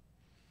father.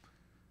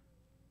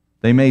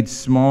 They made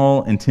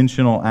small,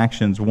 intentional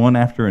actions, one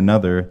after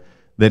another,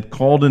 that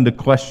called into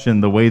question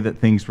the way that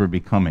things were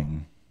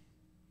becoming.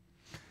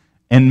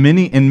 And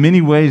in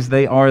many ways,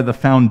 they are the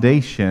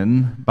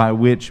foundation by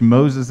which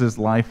Moses'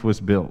 life was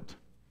built.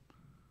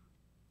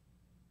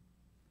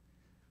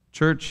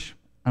 Church,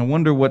 I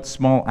wonder what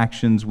small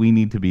actions we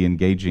need to be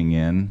engaging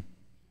in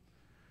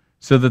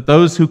so that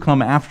those who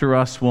come after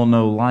us will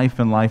know life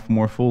and life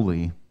more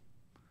fully.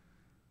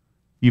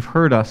 You've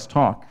heard us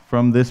talk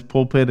from this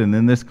pulpit and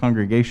in this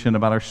congregation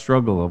about our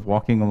struggle of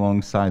walking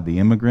alongside the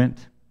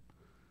immigrant,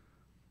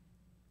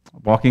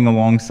 walking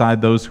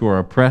alongside those who are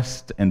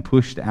oppressed and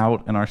pushed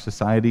out in our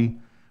society.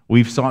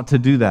 We've sought to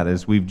do that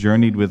as we've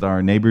journeyed with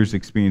our neighbors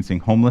experiencing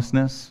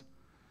homelessness,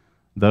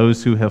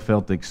 those who have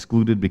felt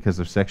excluded because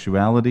of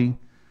sexuality.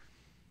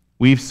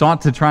 We've sought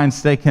to try and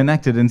stay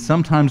connected, and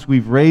sometimes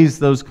we've raised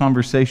those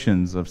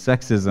conversations of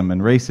sexism and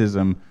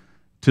racism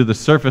to the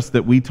surface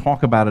that we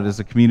talk about it as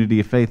a community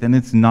of faith, and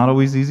it's not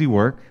always easy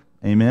work,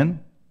 amen?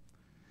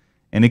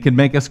 And it can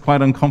make us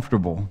quite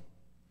uncomfortable.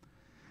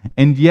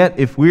 And yet,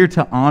 if we're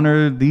to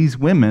honor these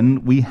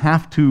women, we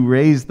have to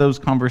raise those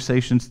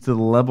conversations to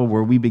the level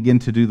where we begin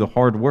to do the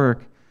hard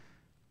work,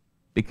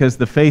 because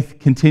the faith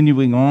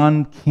continuing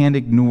on can't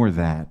ignore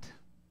that.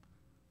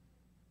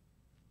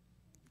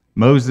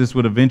 Moses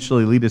would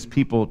eventually lead his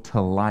people to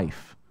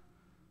life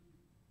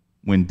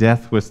when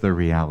death was their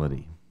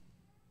reality.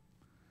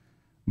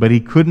 But he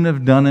couldn't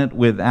have done it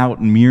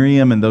without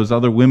Miriam and those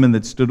other women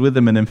that stood with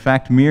him. And in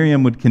fact,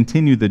 Miriam would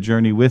continue the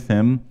journey with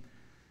him.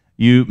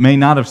 You may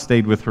not have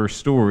stayed with her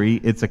story.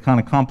 It's a kind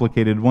of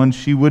complicated one.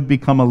 She would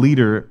become a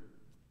leader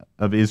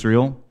of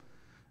Israel,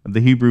 of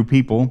the Hebrew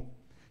people.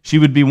 She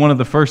would be one of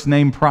the first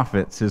named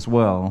prophets as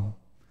well.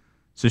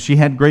 So she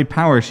had great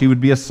power. She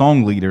would be a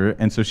song leader,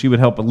 and so she would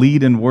help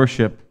lead in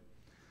worship.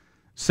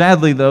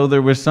 Sadly, though,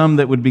 there were some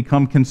that would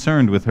become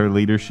concerned with her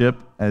leadership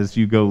as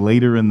you go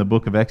later in the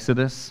book of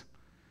Exodus,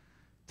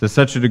 to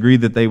such a degree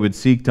that they would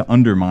seek to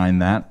undermine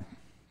that.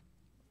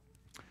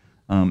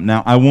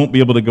 Now, I won't be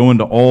able to go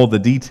into all the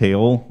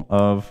detail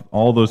of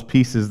all those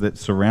pieces that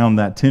surround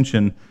that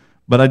tension,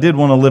 but I did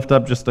want to lift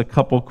up just a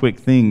couple quick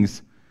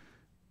things.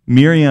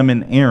 Miriam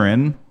and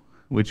Aaron,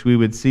 which we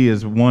would see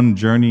as one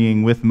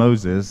journeying with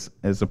Moses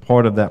as a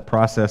part of that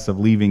process of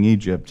leaving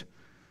Egypt,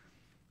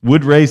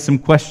 would raise some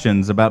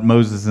questions about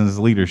Moses and his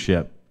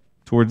leadership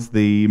towards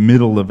the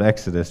middle of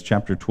Exodus,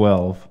 chapter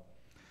 12,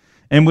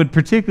 and would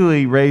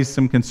particularly raise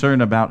some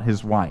concern about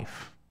his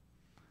wife,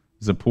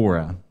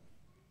 Zipporah.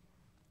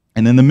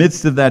 And in the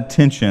midst of that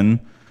tension,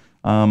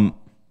 there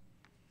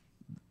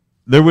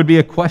would be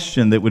a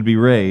question that would be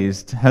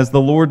raised. Has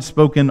the Lord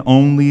spoken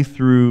only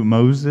through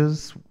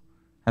Moses?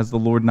 Has the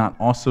Lord not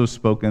also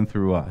spoken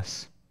through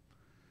us?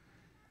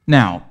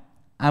 Now,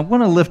 I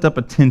want to lift up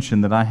a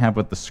tension that I have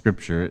with the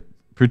Scripture,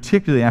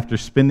 particularly after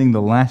spending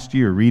the last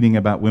year reading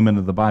about women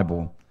of the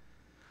Bible.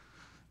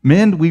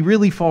 Men, we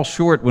really fall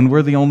short when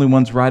we're the only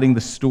ones writing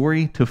the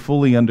story to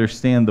fully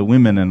understand the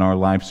women in our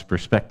life's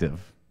perspective.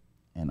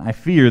 And I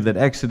fear that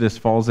Exodus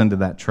falls into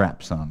that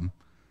trap some.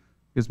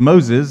 Because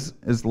Moses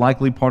is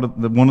likely part of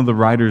one of the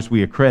writers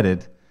we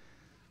accredit.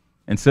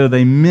 And so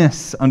they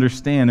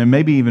misunderstand and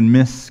maybe even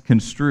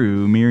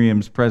misconstrue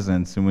Miriam's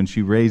presence. And when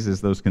she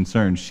raises those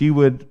concerns, she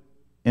would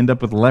end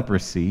up with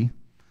leprosy.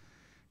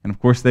 And of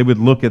course, they would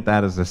look at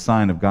that as a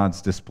sign of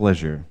God's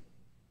displeasure.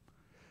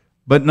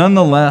 But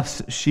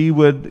nonetheless, she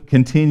would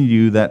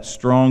continue that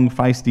strong,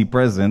 feisty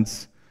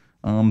presence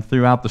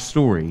throughout the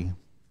story.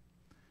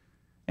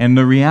 And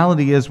the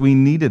reality is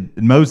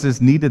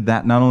Moses needed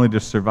that not only to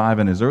survive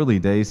in his early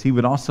days, he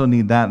would also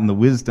need that in the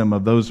wisdom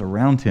of those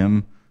around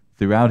him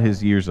throughout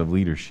his years of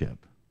leadership.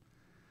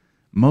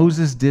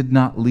 Moses did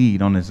not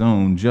lead on his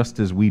own, just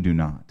as we do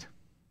not.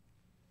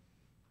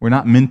 We're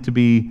not meant to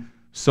be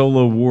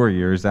solo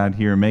warriors out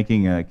here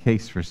making a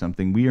case for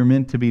something. We are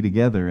meant to be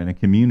together in a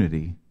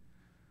community.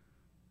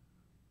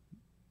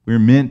 We're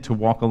meant to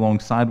walk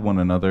alongside one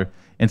another.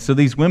 And so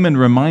these women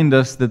remind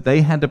us that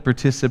they had to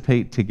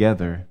participate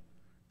together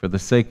for the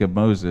sake of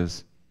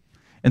Moses.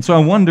 And so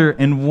I wonder,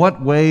 in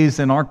what ways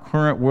in our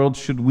current world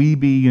should we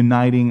be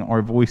uniting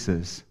our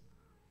voices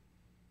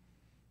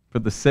for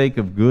the sake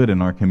of good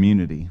in our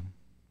community?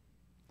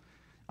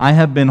 I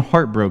have been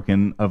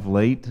heartbroken of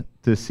late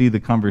to see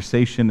the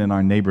conversation in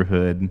our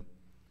neighborhood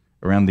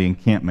around the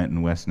encampment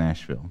in West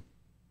Nashville.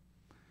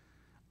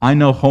 I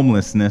know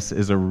homelessness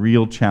is a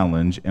real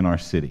challenge in our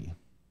city.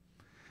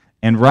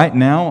 And right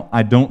now,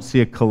 I don't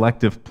see a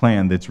collective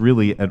plan that's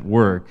really at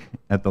work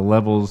at the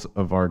levels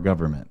of our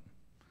government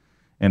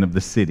and of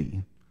the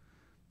city.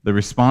 The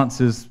response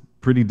is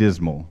pretty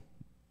dismal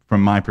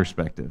from my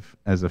perspective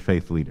as a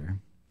faith leader.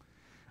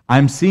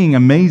 I'm seeing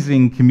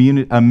amazing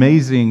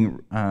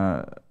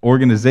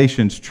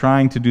organizations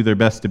trying to do their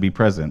best to be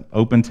present.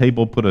 Open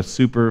Table put a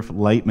super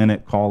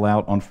late-minute call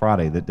out on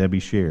Friday that Debbie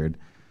shared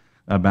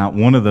about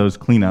one of those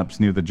cleanups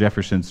near the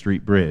Jefferson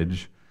Street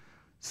Bridge.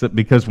 So,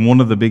 because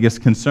one of the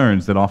biggest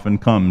concerns that often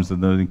comes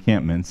in those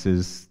encampments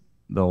is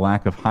the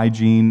lack of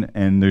hygiene,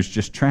 and there's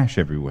just trash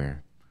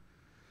everywhere.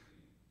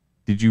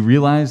 Did you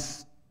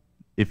realize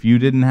if you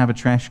didn't have a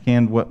trash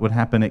can, what would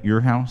happen at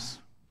your house?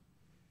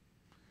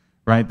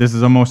 Right? This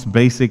is a most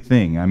basic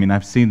thing. I mean,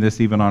 I've seen this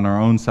even on our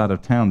own side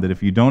of town, that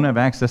if you don't have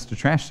access to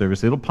trash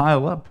service, it'll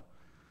pile up.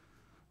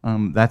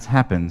 That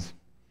happens.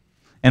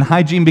 And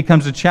hygiene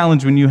becomes a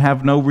challenge when you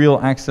have no real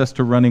access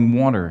to running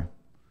water.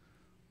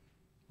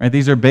 Right?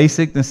 These are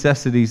basic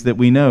necessities that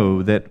we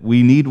know that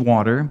we need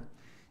water,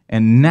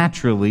 and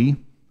naturally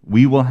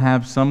we will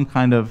have some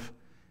kind of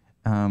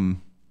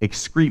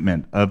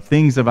excrement of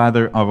things of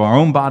either of our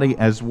own body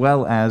as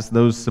well as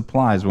those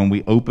supplies. When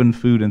we open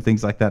food and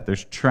things like that,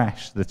 there's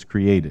trash that's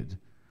created.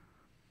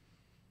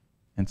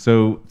 And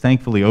so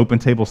thankfully Open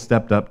Table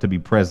stepped up to be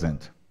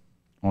present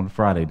on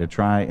Friday to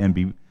try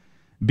and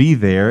be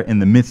there in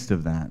the midst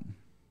of that.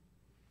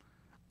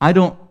 I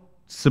don't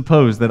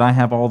suppose that I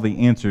have all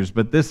the answers,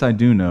 but this I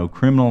do know: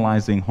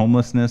 criminalizing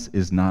homelessness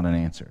is not an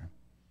answer.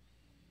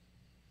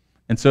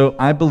 And so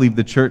I believe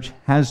the church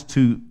has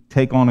to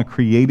take on a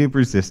creative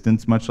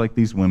resistance, much like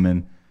these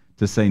women,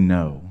 to say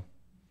no.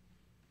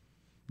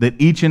 that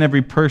each and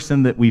every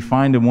person that we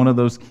find in one of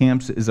those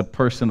camps is a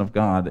person of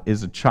God,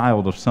 is a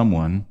child of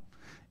someone,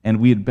 and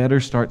we had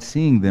better start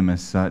seeing them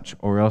as such,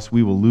 or else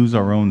we will lose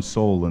our own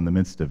soul in the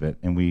midst of it,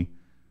 and we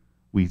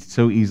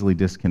so easily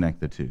disconnect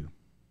the two.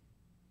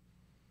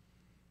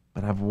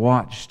 But I've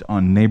watched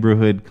on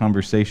neighborhood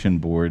conversation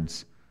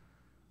boards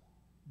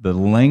the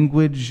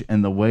language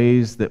and the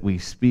ways that we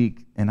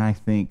speak, and I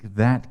think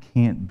that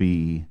can't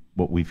be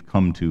what we've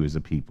come to as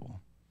a people.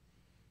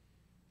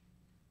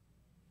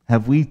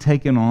 Have we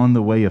taken on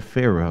the way of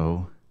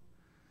Pharaoh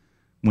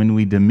when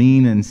we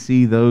demean and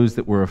see those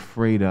that we're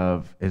afraid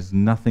of as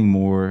nothing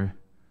more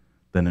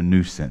than a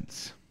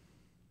nuisance?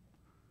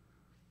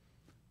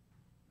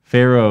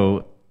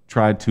 Pharaoh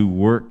tried to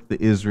work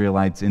the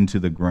Israelites into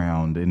the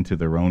ground, into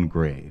their own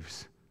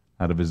graves,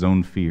 out of his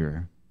own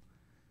fear.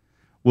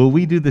 Will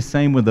we do the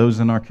same with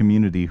those in our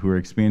community who are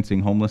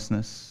experiencing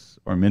homelessness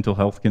or mental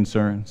health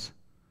concerns?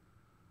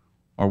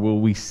 Or will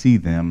we see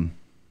them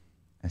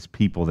as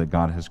people that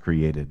God has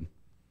created?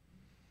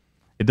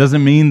 It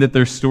doesn't mean that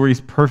their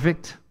story's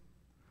perfect,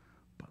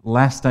 but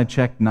last I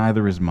checked,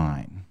 neither is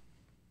mine.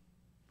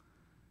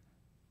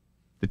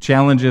 The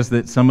challenges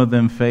that some of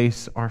them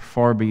face are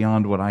far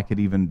beyond what I could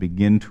even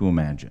begin to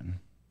imagine.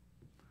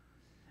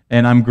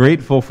 And I'm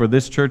grateful for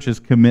this church's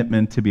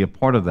commitment to be a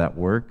part of that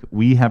work.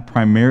 We have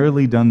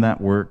primarily done that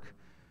work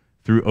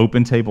through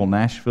Open Table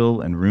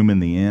Nashville and Room in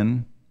the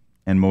Inn,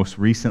 and most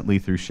recently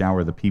through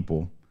Shower the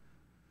People.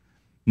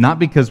 Not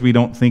because we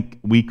don't think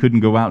we couldn't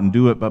go out and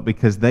do it, but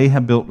because they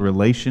have built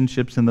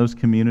relationships in those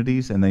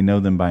communities and they know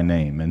them by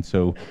name. And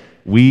so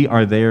we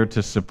are there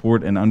to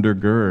support and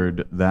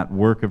undergird that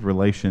work of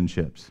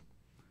relationships.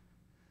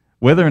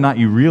 Whether or not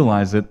you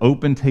realize it,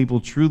 Open Table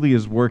truly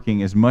is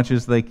working as much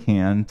as they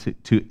can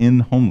to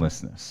end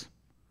homelessness.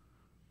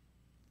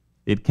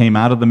 It came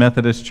out of the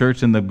Methodist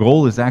Church, and the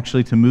goal is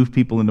actually to move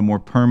people into more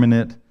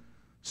permanent,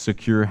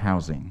 secure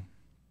housing.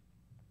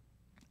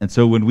 And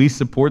so when we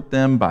support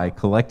them by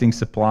collecting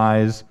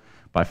supplies,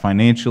 by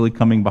financially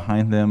coming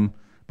behind them,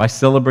 by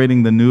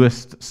celebrating the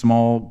newest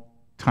small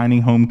tiny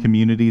home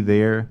community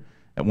there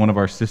at one of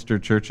our sister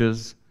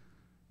churches,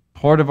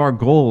 part of our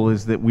goal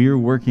is that we are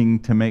working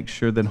to make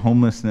sure that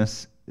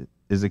homelessness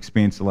is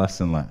experienced less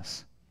and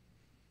less.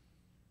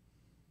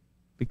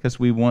 Because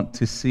we want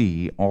to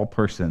see all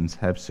persons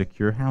have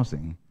secure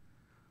housing,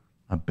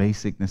 a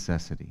basic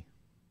necessity.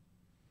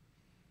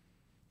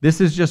 This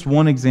is just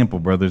one example,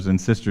 brothers and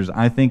sisters,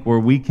 I think, where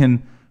we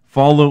can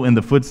follow in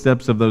the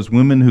footsteps of those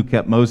women who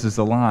kept Moses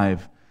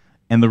alive.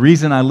 And the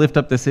reason I lift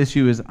up this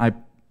issue is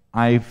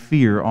I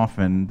fear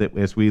often that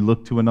as we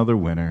look to another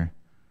winter,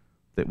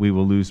 that we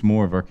will lose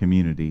more of our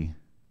community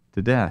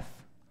to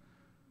death,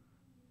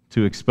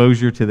 to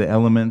exposure to the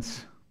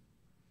elements.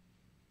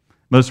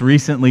 Most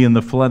recently in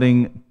the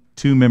flooding,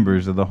 2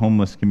 members of the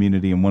homeless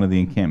community in one of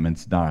the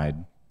encampments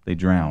died. They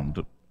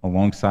drowned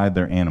alongside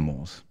their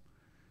animals.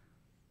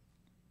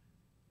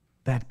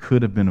 That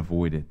could have been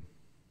avoided.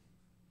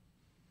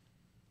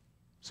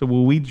 So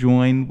will we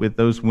join with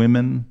those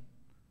women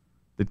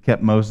that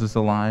kept Moses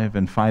alive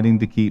and fighting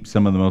to keep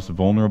some of the most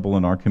vulnerable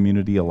in our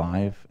community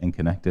alive and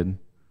connected?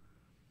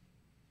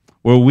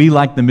 Will we,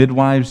 like the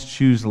midwives,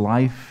 choose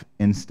life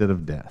instead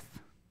of death?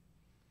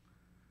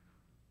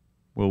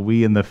 Will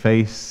we, in the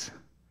face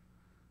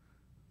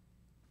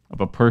of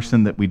a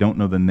person that we don't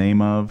know the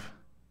name of,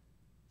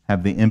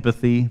 have the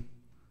empathy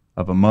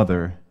of a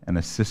mother and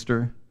a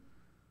sister,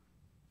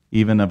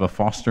 even of a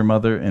foster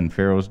mother and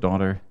Pharaoh's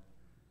daughter,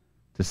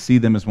 to see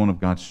them as one of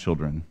God's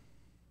children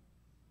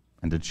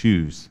and to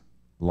choose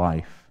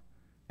life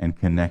and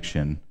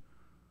connection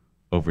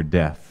over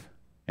death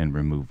and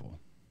removal?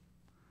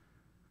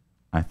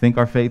 I think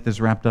our faith is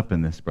wrapped up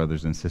in this,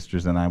 brothers and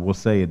sisters, and I will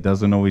say it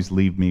doesn't always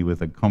leave me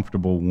with a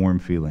comfortable, warm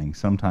feeling.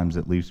 Sometimes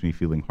it leaves me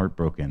feeling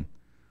heartbroken.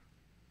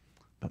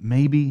 But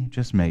maybe,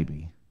 just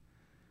maybe,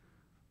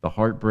 the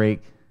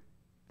heartbreak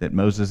that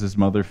Moses'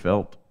 mother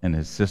felt and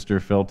his sister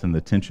felt and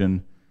the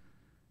tension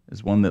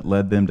is one that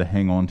led them to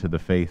hang on to the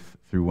faith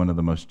through one of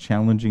the most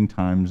challenging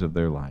times of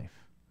their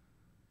life.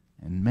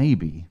 And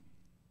maybe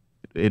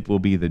it will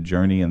be the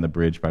journey and the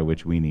bridge by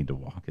which we need to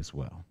walk as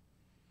well.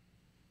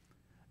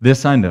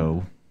 This I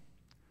know,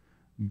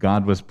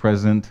 God was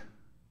present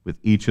with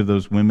each of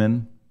those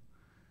women,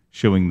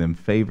 showing them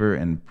favor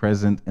and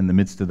present in the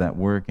midst of that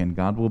work, and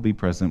God will be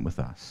present with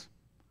us,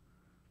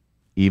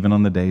 even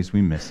on the days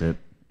we miss it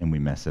and we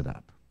mess it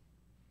up.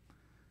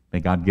 May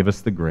God give us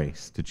the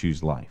grace to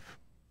choose life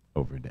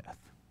over death.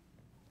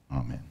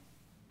 Amen.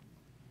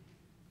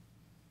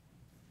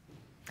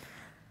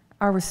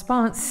 Our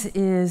response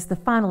is the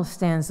final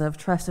stanza of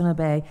Trust and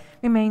Obey.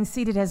 Remain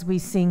seated as we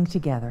sing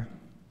together.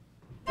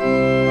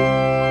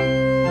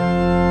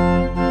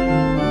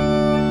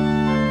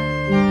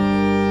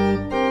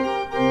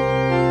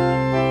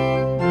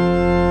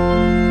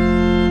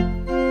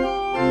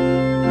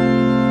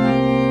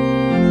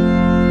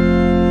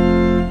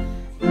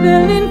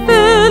 Then in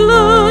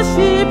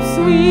fellowship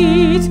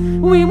sweet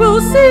we will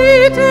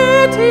sit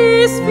at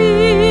his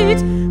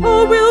feet,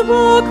 or we'll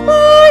walk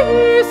by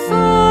his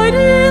side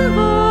in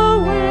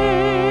the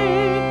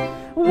way.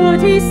 What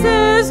he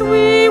says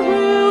we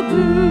will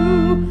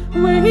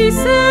do, where he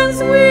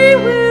sends we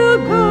will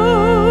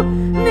go.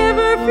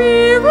 Never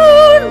fear,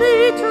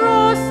 only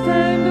trust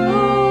and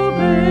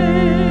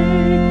obey.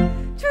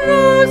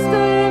 Trust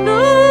and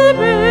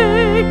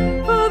obey,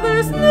 for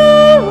there's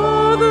no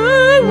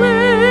other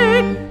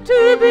way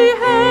to be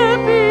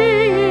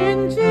happy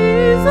in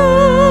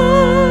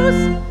Jesus,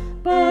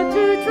 but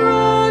to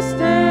trust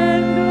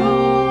and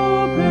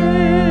obey.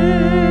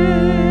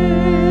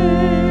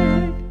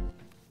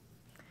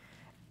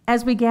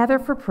 As we gather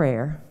for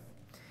prayer,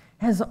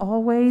 as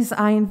always,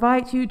 I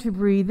invite you to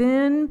breathe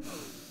in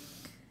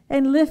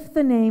and lift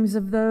the names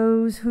of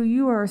those who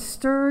you are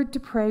stirred to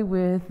pray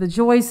with, the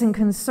joys and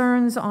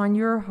concerns on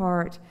your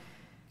heart,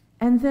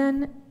 and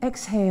then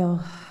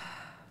exhale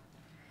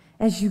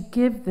as you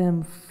give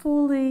them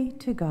fully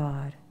to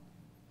God.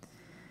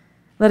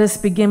 Let us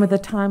begin with a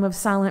time of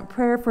silent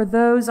prayer for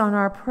those on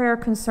our prayer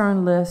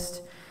concern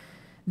list.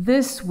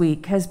 This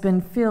week has been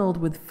filled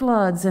with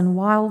floods and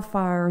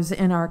wildfires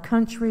in our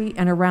country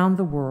and around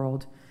the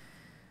world.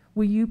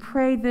 Will you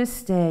pray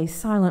this day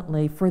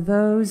silently for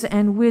those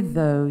and with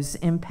those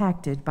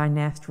impacted by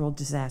natural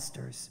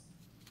disasters?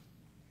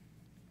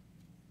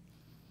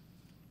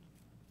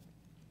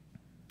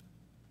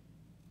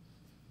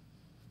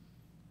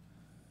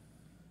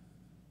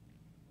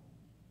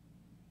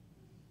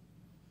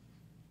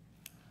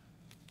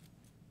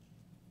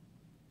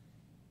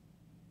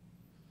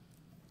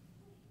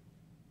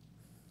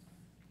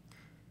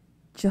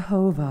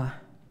 Jehovah,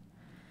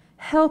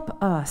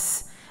 help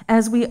us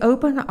as we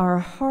open our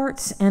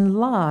hearts and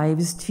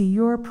lives to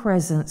your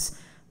presence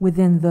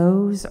within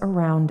those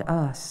around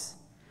us.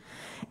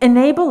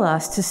 Enable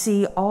us to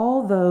see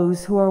all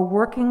those who are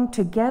working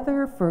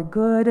together for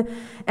good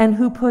and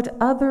who put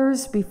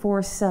others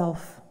before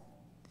self.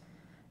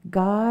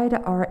 Guide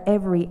our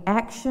every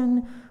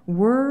action,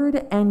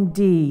 word, and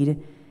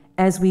deed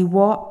as we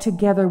walk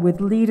together with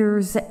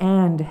leaders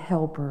and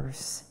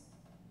helpers.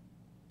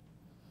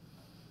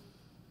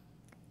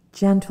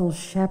 Gentle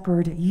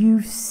Shepherd,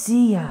 you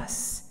see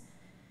us,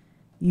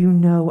 you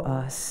know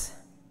us,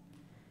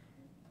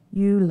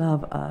 you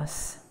love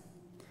us.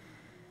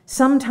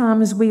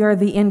 Sometimes we are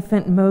the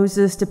infant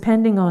Moses,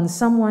 depending on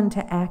someone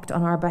to act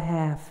on our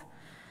behalf.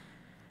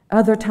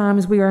 Other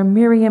times we are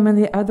Miriam and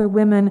the other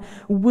women,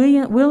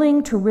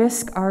 willing to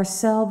risk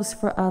ourselves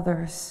for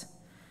others.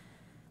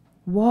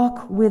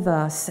 Walk with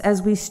us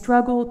as we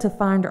struggle to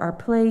find our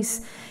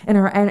place in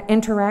our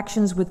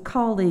interactions with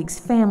colleagues,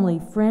 family,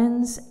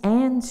 friends,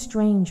 and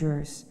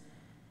strangers.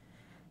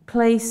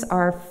 Place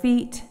our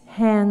feet,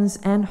 hands,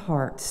 and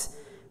hearts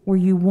where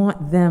you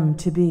want them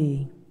to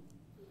be.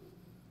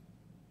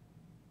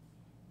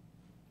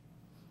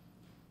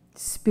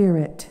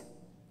 Spirit,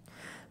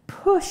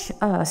 push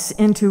us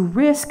into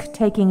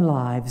risk-taking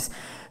lives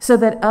so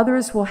that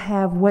others will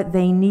have what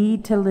they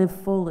need to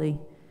live fully: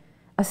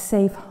 a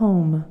safe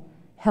home,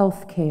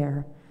 health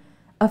care,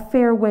 a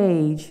fair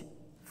wage,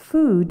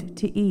 food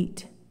to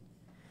eat.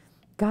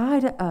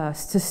 Guide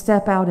us to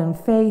step out in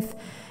faith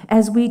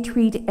as we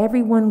treat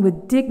everyone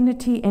with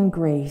dignity and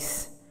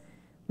grace,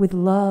 with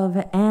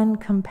love and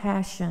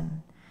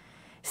compassion,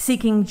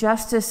 seeking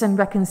justice and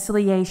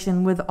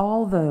reconciliation with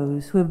all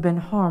those who have been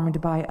harmed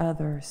by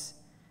others.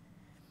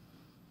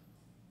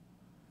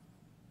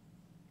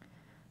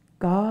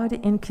 God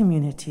in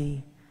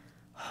community,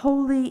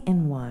 holy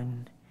in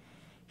one,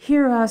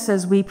 hear us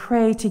as we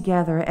pray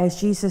together as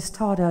Jesus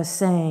taught us,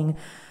 saying,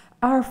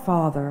 Our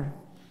Father,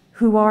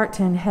 who art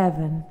in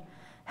heaven,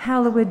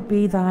 hallowed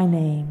be thy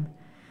name.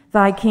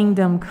 Thy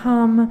kingdom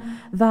come,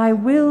 thy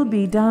will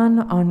be done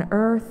on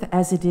earth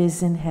as it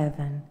is in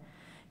heaven.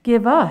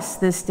 Give us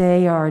this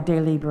day our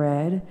daily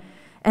bread,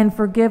 and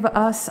forgive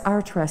us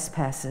our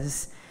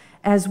trespasses,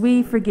 as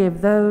we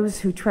forgive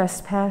those who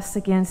trespass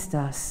against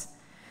us.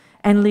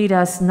 And lead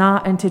us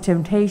not into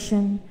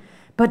temptation,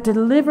 but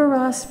deliver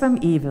us from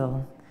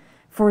evil.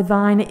 For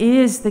thine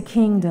is the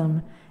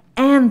kingdom,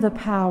 and the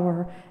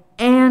power,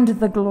 and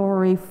the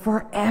glory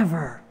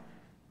forever.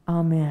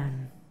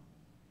 Amen.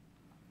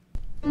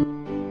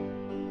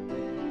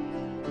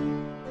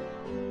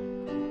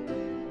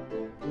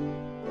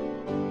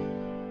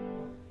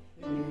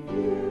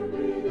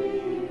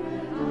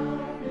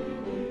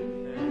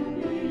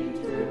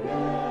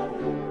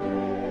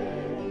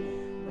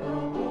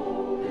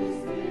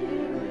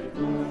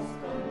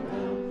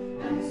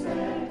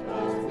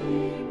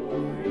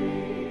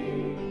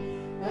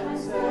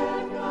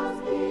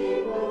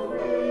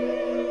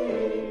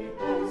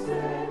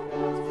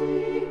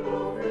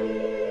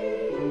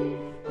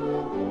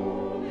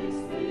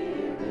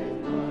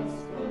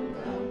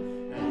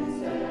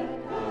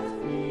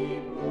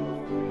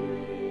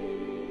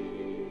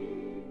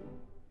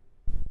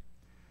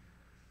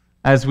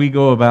 As we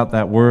go about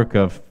that work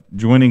of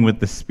joining with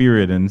the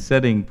Spirit and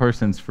setting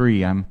persons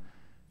free, I'm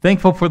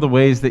thankful for the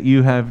ways that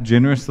you have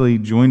generously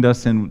joined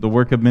us in the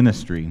work of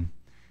ministry.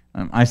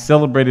 I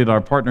celebrated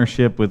our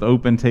partnership with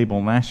Open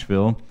Table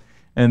Nashville,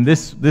 and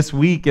this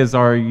week as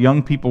our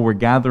young people were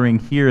gathering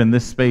here in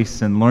this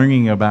space and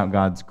learning about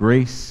God's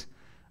grace,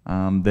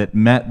 that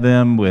met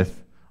them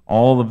with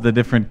all of the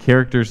different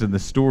characters in the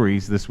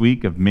stories this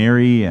week of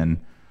Mary and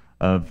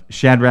of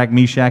Shadrach,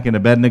 Meshach, and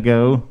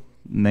Abednego,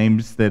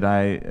 names that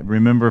I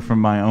remember from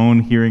my own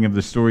hearing of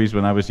the stories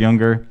when I was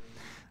younger.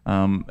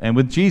 And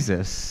with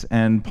Jesus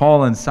and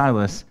Paul and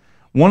Silas,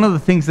 one of the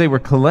things they were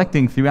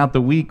collecting throughout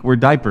the week were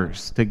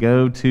diapers to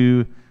go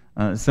to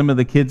some of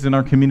the kids in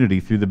our community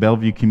through the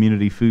Bellevue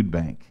Community Food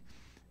Bank.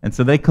 And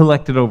so they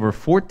collected over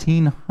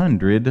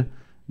 1,400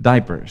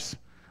 diapers.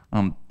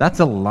 That's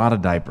a lot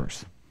of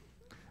diapers.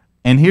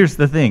 And here's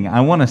the thing. I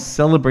want to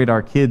celebrate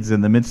our kids in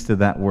the midst of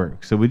that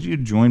work. So would you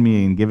join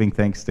me in giving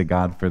thanks to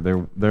God for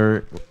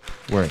their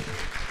work?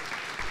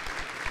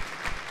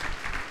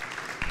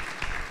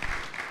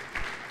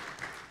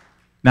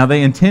 Now,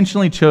 they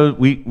intentionally chose,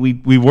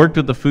 we worked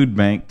with the food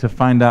bank to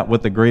find out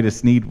what the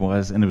greatest need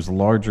was, and it was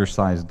larger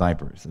sized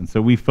diapers. And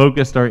so we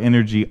focused our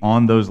energy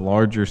on those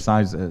larger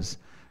sizes.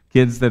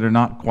 Kids that are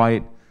not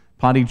quite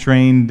potty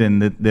trained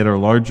and that are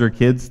larger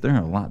kids, they're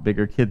a lot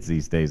bigger kids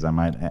these days, I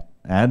might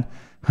add.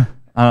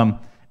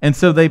 And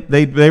so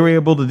they were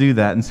able to do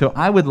that. And so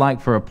I would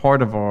like for a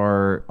part of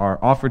our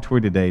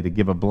offertory today to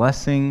give a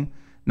blessing,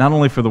 not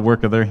only for the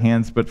work of their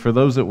hands, but for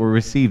those that will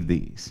receive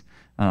these.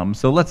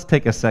 So let's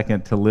take a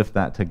second to lift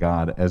that to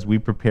God as we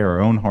prepare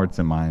our own hearts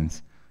and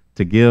minds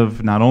to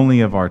give not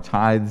only of our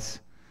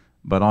tithes,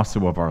 but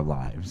also of our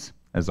lives,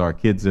 as our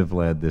kids have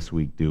led this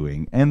week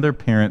doing, and their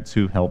parents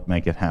who helped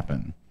make it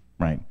happen,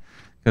 right?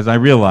 Because I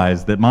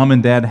realized that mom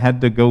and dad had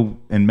to go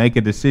and make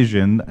a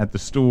decision at the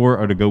store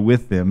or to go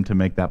with them to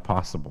make that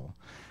possible.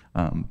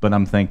 But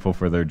I'm thankful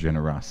for their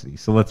generosity.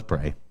 So let's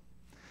pray.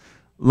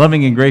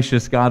 Loving and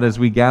gracious God, as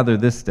we gather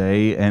this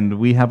day and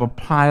we have a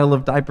pile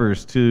of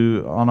diapers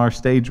on our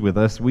stage with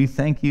us, we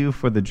thank you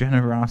for the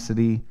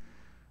generosity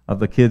of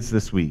the kids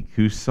this week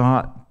who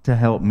sought to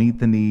help meet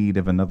the need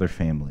of another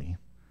family,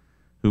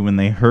 who when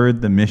they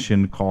heard the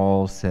mission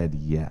call said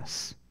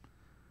yes.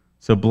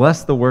 So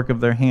bless the work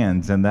of their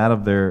hands and that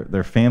of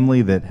their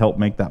family that helped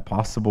make that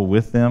possible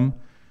with them,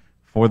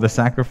 for the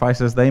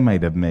sacrifices they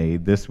might have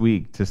made this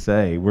week to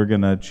say, we're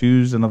going to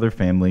choose another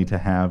family to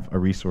have a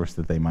resource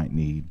that they might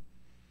need.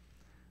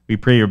 We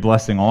pray your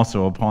blessing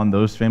also upon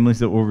those families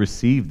that will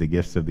receive the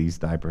gifts of these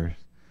diapers.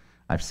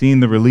 I've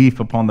seen the relief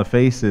upon the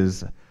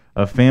faces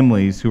of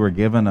families who are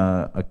given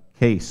a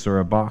case or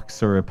a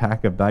box or a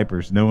pack of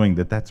diapers, knowing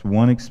that that's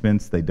one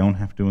expense they don't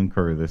have to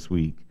incur this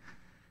week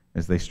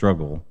as they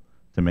struggle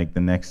to make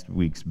the next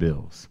week's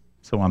bills.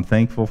 So I'm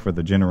thankful for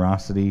the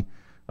generosity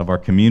of our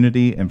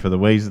community and for the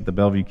ways that the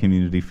Bellevue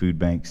Community Food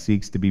Bank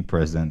seeks to be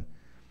present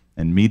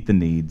and meet the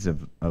needs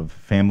of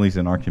families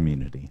in our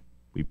community.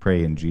 We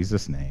pray in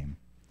Jesus' name.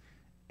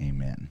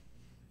 Amen.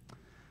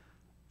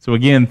 So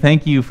again,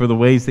 thank you for the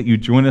ways that you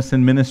join us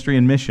in ministry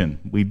and mission.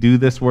 We do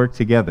this work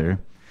together.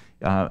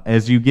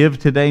 As you give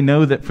today,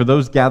 know that for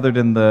those gathered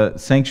in the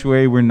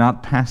sanctuary, we're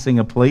not passing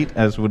a plate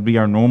as would be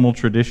our normal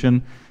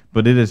tradition,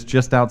 but it is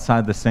just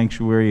outside the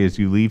sanctuary as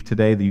you leave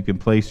today that you can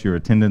place your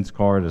attendance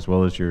card as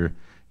well as your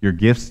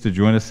gifts to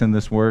join us in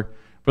this work.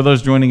 For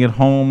those joining at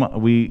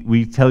home,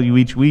 we tell you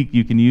each week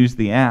you can use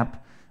the app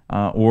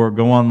or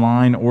go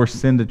online or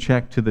send a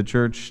check to the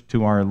church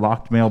to our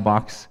locked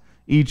mailbox.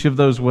 Each of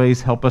those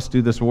ways help us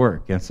do this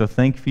work. And so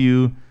thank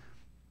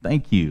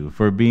you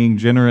for being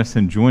generous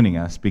and joining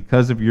us.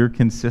 Because of your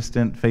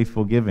consistent,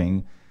 faithful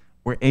giving,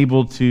 we're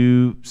able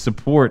to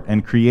support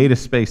and create a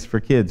space for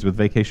kids with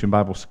Vacation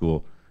Bible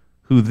School,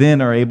 who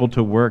then are able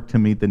to work to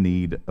meet the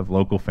need of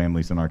local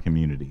families in our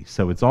community.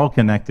 So it's all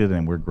connected,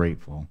 and we're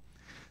grateful.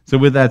 So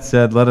with that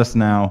said, let us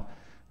now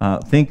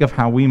think of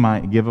how we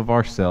might give of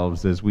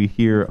ourselves as we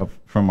hear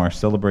from our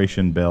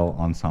Celebration Bell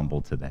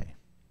Ensemble today.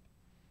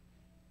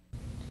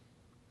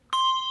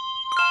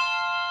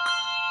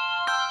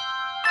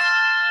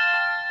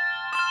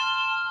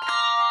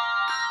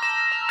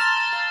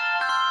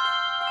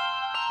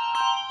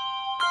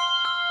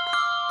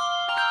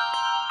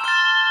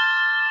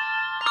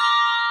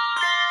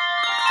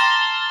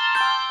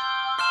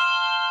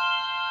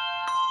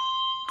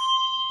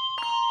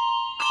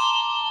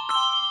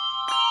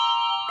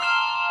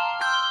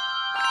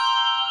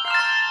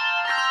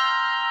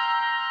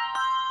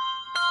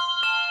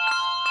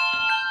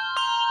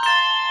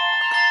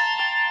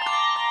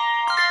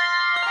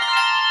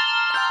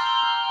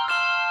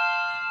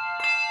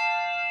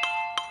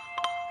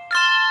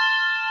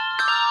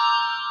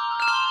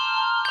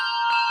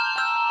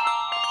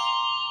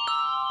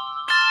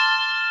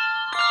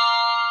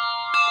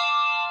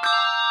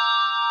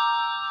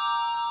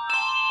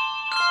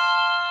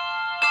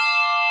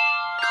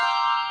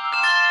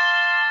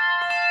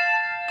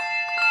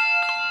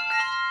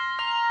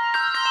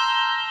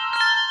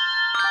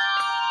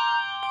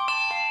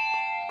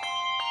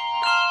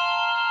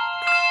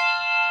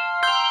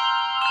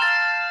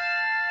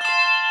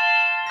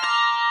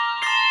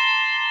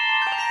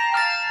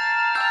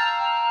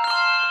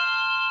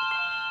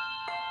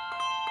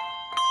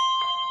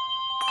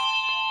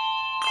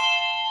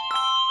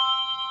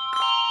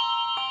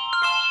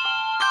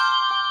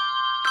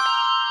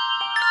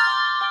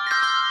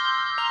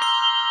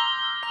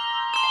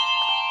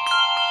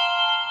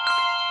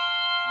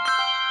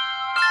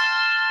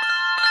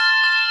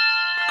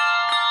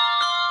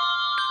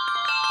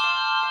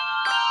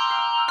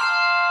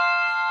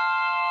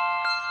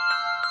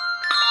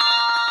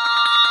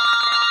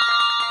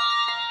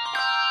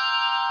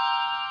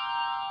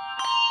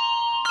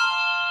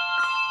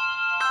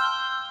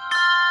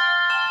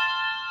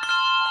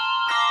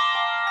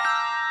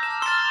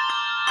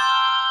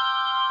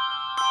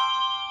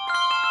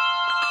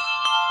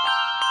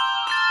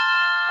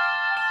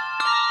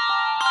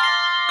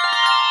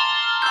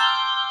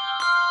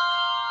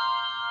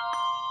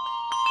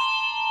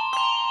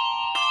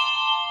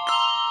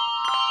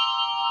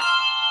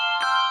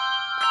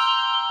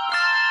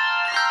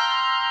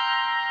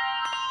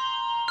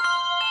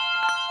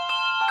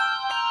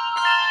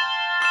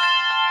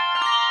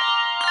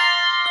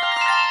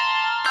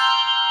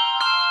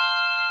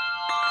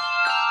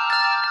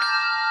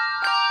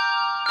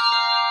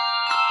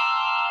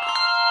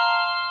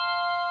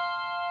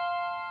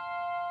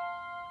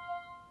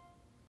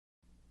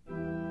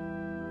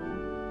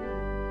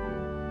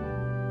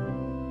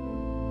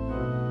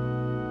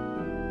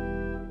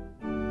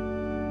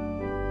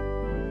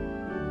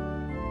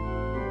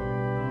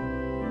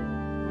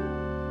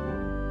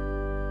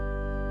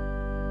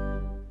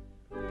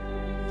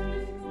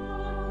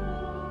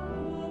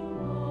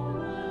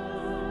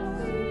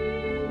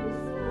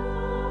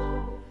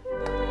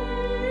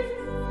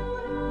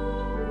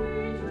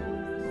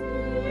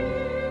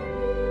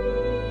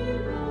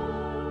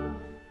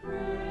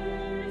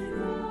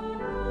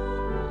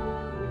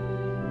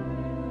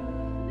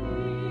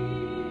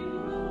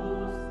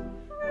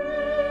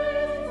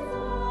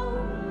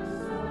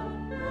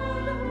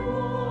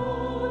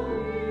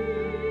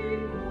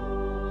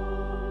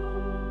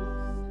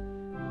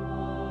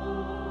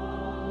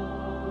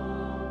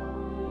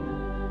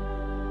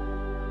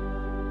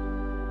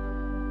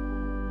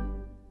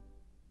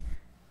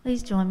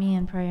 Please join me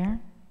in prayer.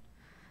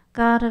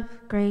 God of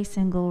grace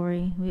and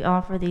glory, we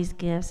offer these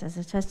gifts as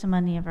a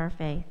testimony of our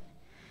faith.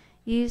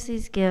 Use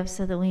these gifts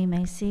so that we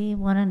may see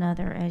one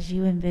another as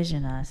you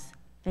envision us,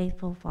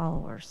 faithful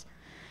followers.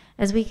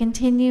 As we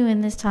continue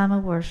in this time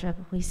of worship,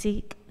 we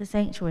seek the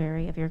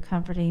sanctuary of your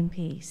comforting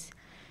peace.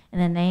 In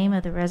the name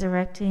of the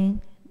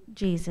resurrecting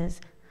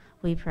Jesus,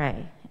 we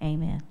pray.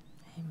 Amen.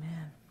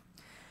 Amen.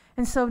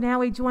 And so now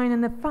we join in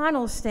the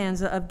final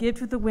stanza of Give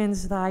to the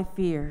Winds Thy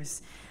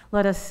Fears.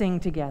 Let us sing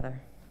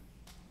together.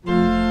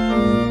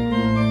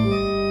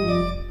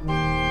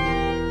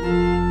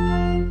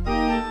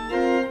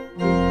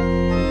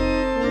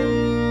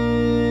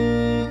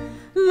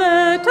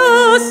 Let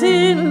us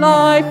in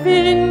life,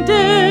 in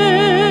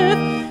death,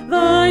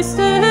 thy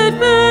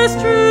steadfast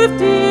truth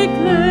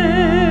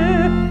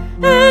declare,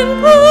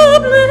 and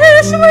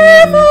publish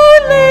with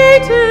our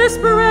latest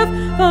breath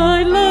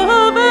thy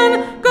love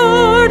and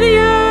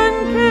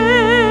guardian care.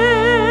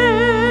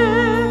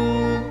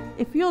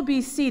 If you'll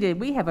be seated,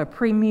 we have a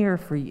premiere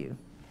for you.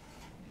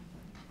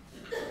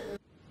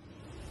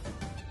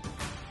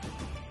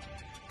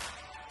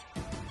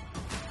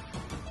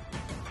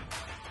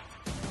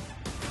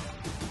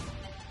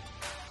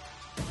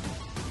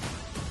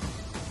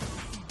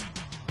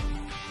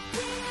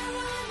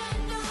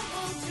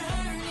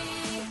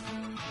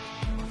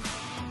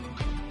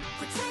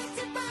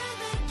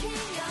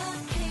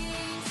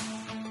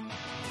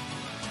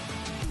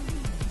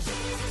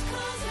 Jesus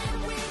calls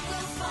and we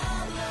will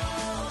follow.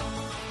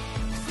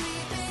 'Cause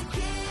we've been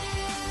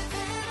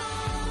given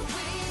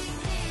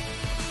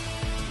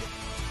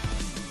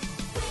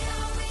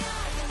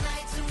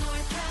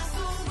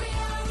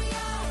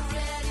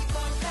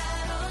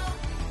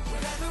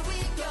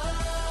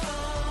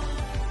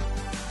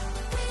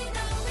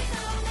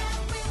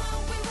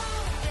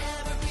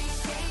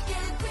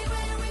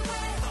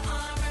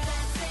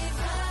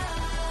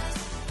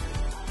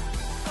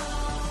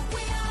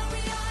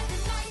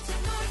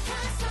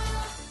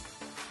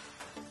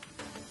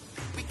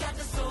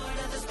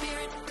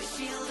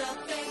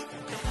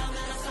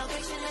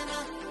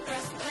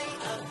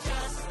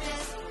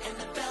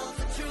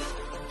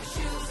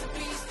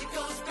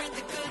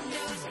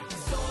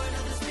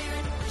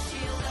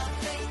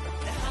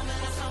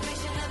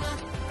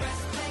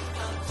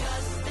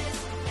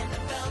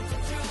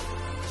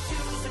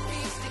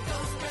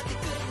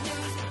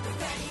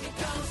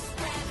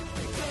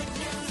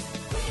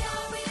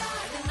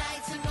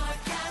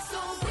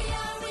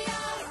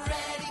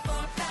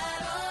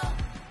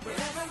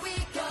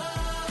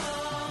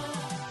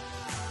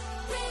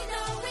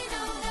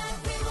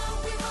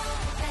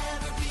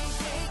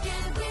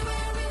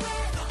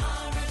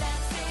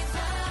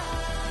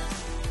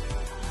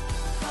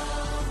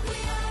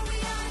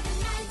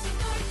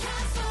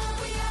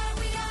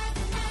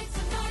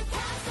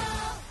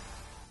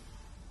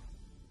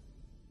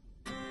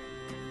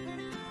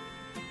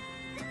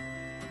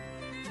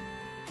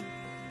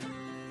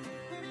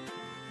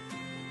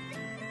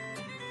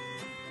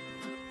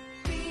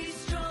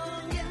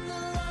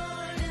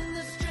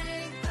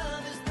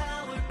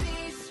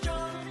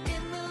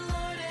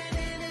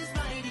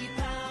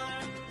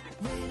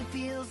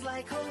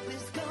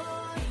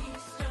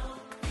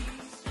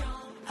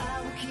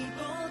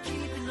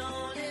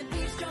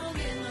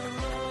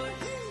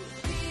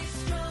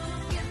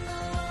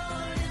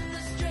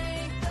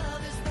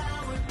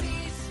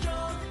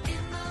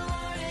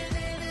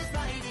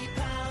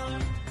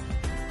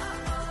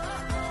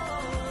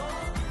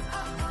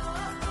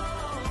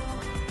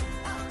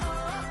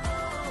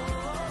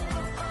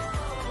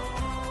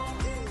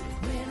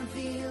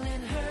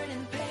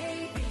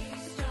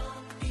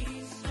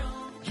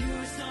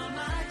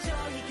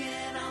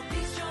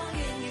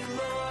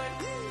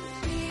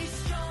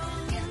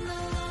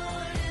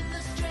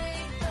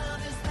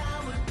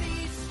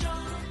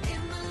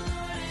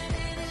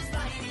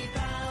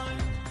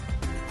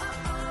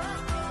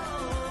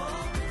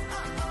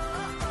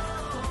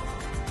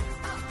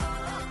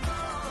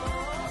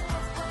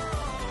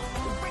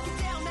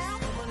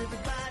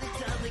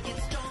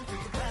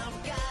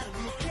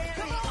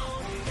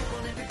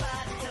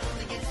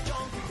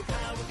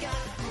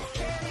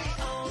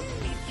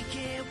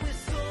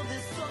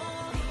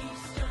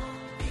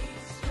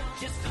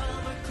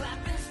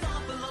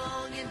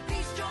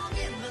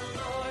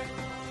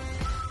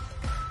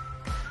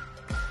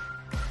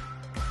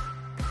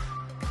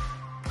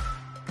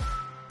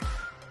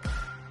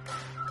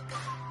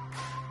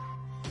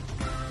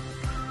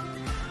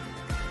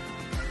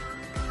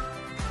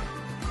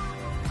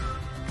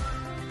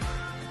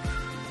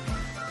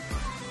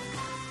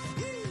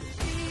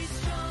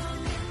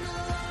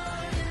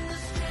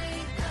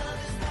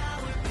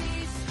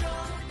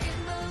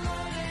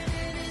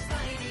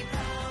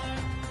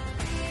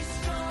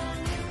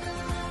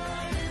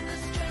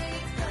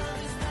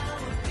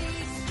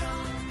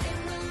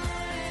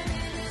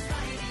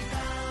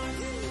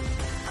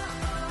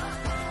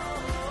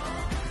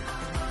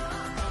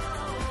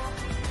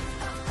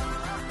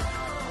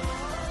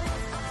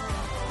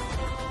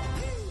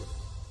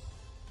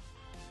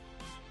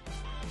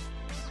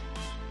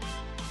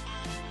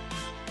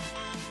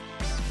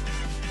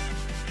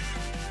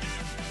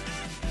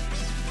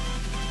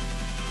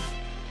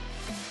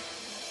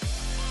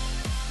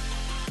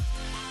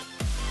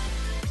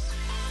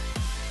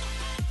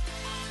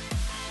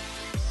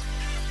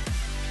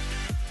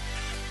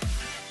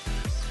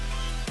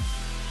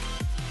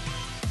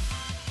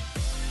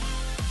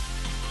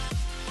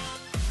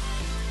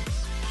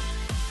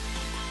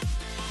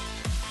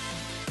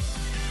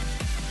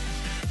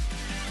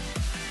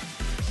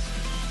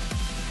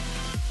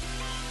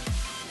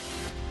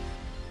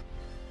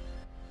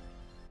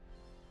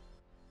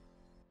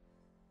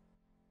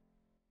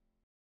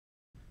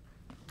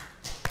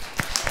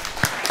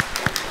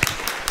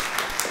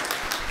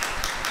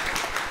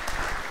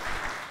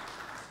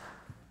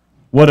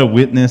What a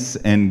witness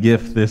and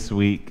gift this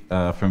week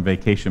from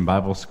Vacation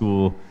Bible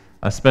School.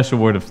 A special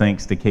word of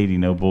thanks to Katie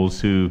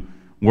Nobles, who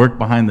worked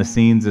behind the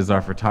scenes as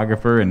our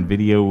photographer and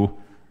video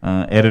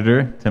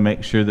editor to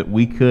make sure that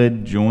we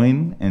could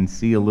join and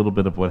see a little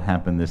bit of what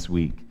happened this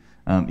week.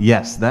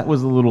 Yes, that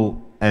was a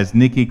little, as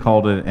Nikki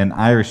called it, an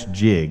Irish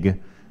jig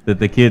that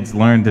the kids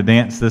learned to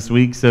dance this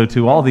week. So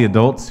to all the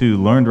adults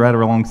who learned right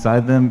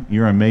alongside them,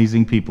 you're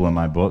amazing people in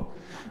my book.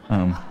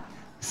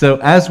 So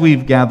as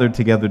we've gathered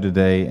together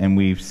today and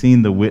we've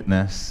seen the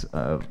witness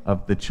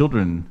of the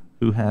children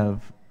who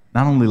have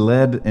not only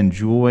led in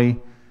joy,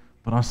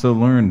 but also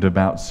learned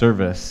about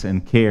service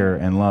and care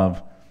and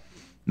love,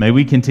 may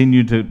we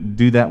continue to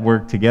do that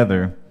work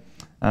together.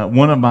 A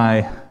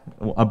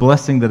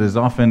blessing that has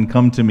often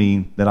come to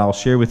me that I'll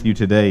share with you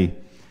today,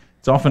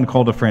 it's often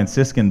called a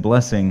Franciscan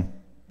blessing,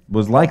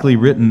 was likely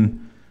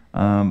written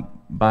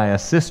by a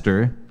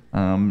sister,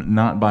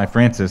 not by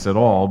Francis at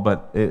all,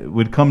 but it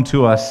would come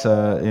to us,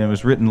 it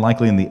was written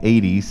likely in the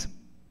 80s,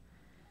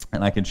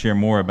 and I can share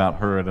more about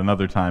her at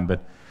another time,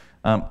 but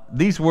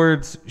these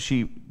words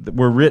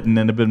were written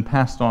and have been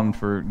passed on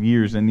for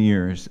years and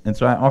years, and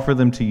so I offer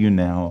them to you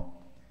now.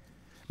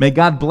 May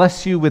God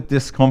bless you with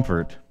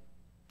discomfort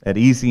at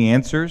easy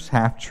answers,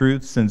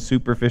 half-truths, and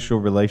superficial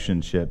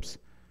relationships,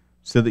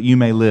 so that you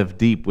may live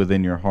deep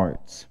within your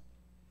hearts.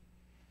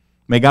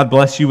 May God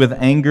bless you with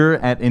anger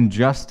at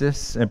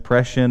injustice,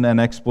 oppression, and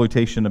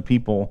exploitation of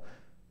people,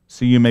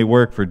 so you may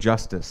work for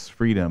justice,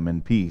 freedom,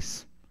 and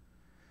peace.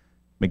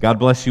 May God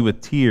bless you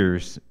with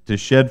tears to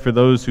shed for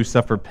those who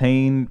suffer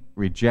pain,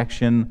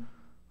 rejection,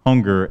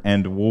 hunger,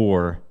 and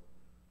war,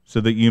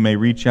 so that you may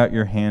reach out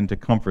your hand to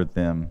comfort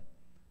them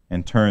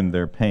and turn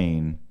their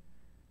pain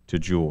to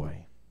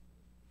joy.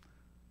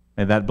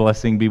 May that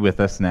blessing be with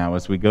us now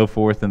as we go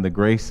forth in the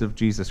grace of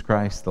Jesus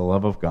Christ, the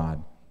love of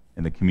God,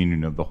 and the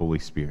communion of the Holy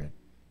Spirit.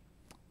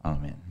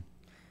 Amen.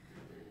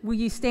 Will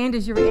you stand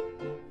as you're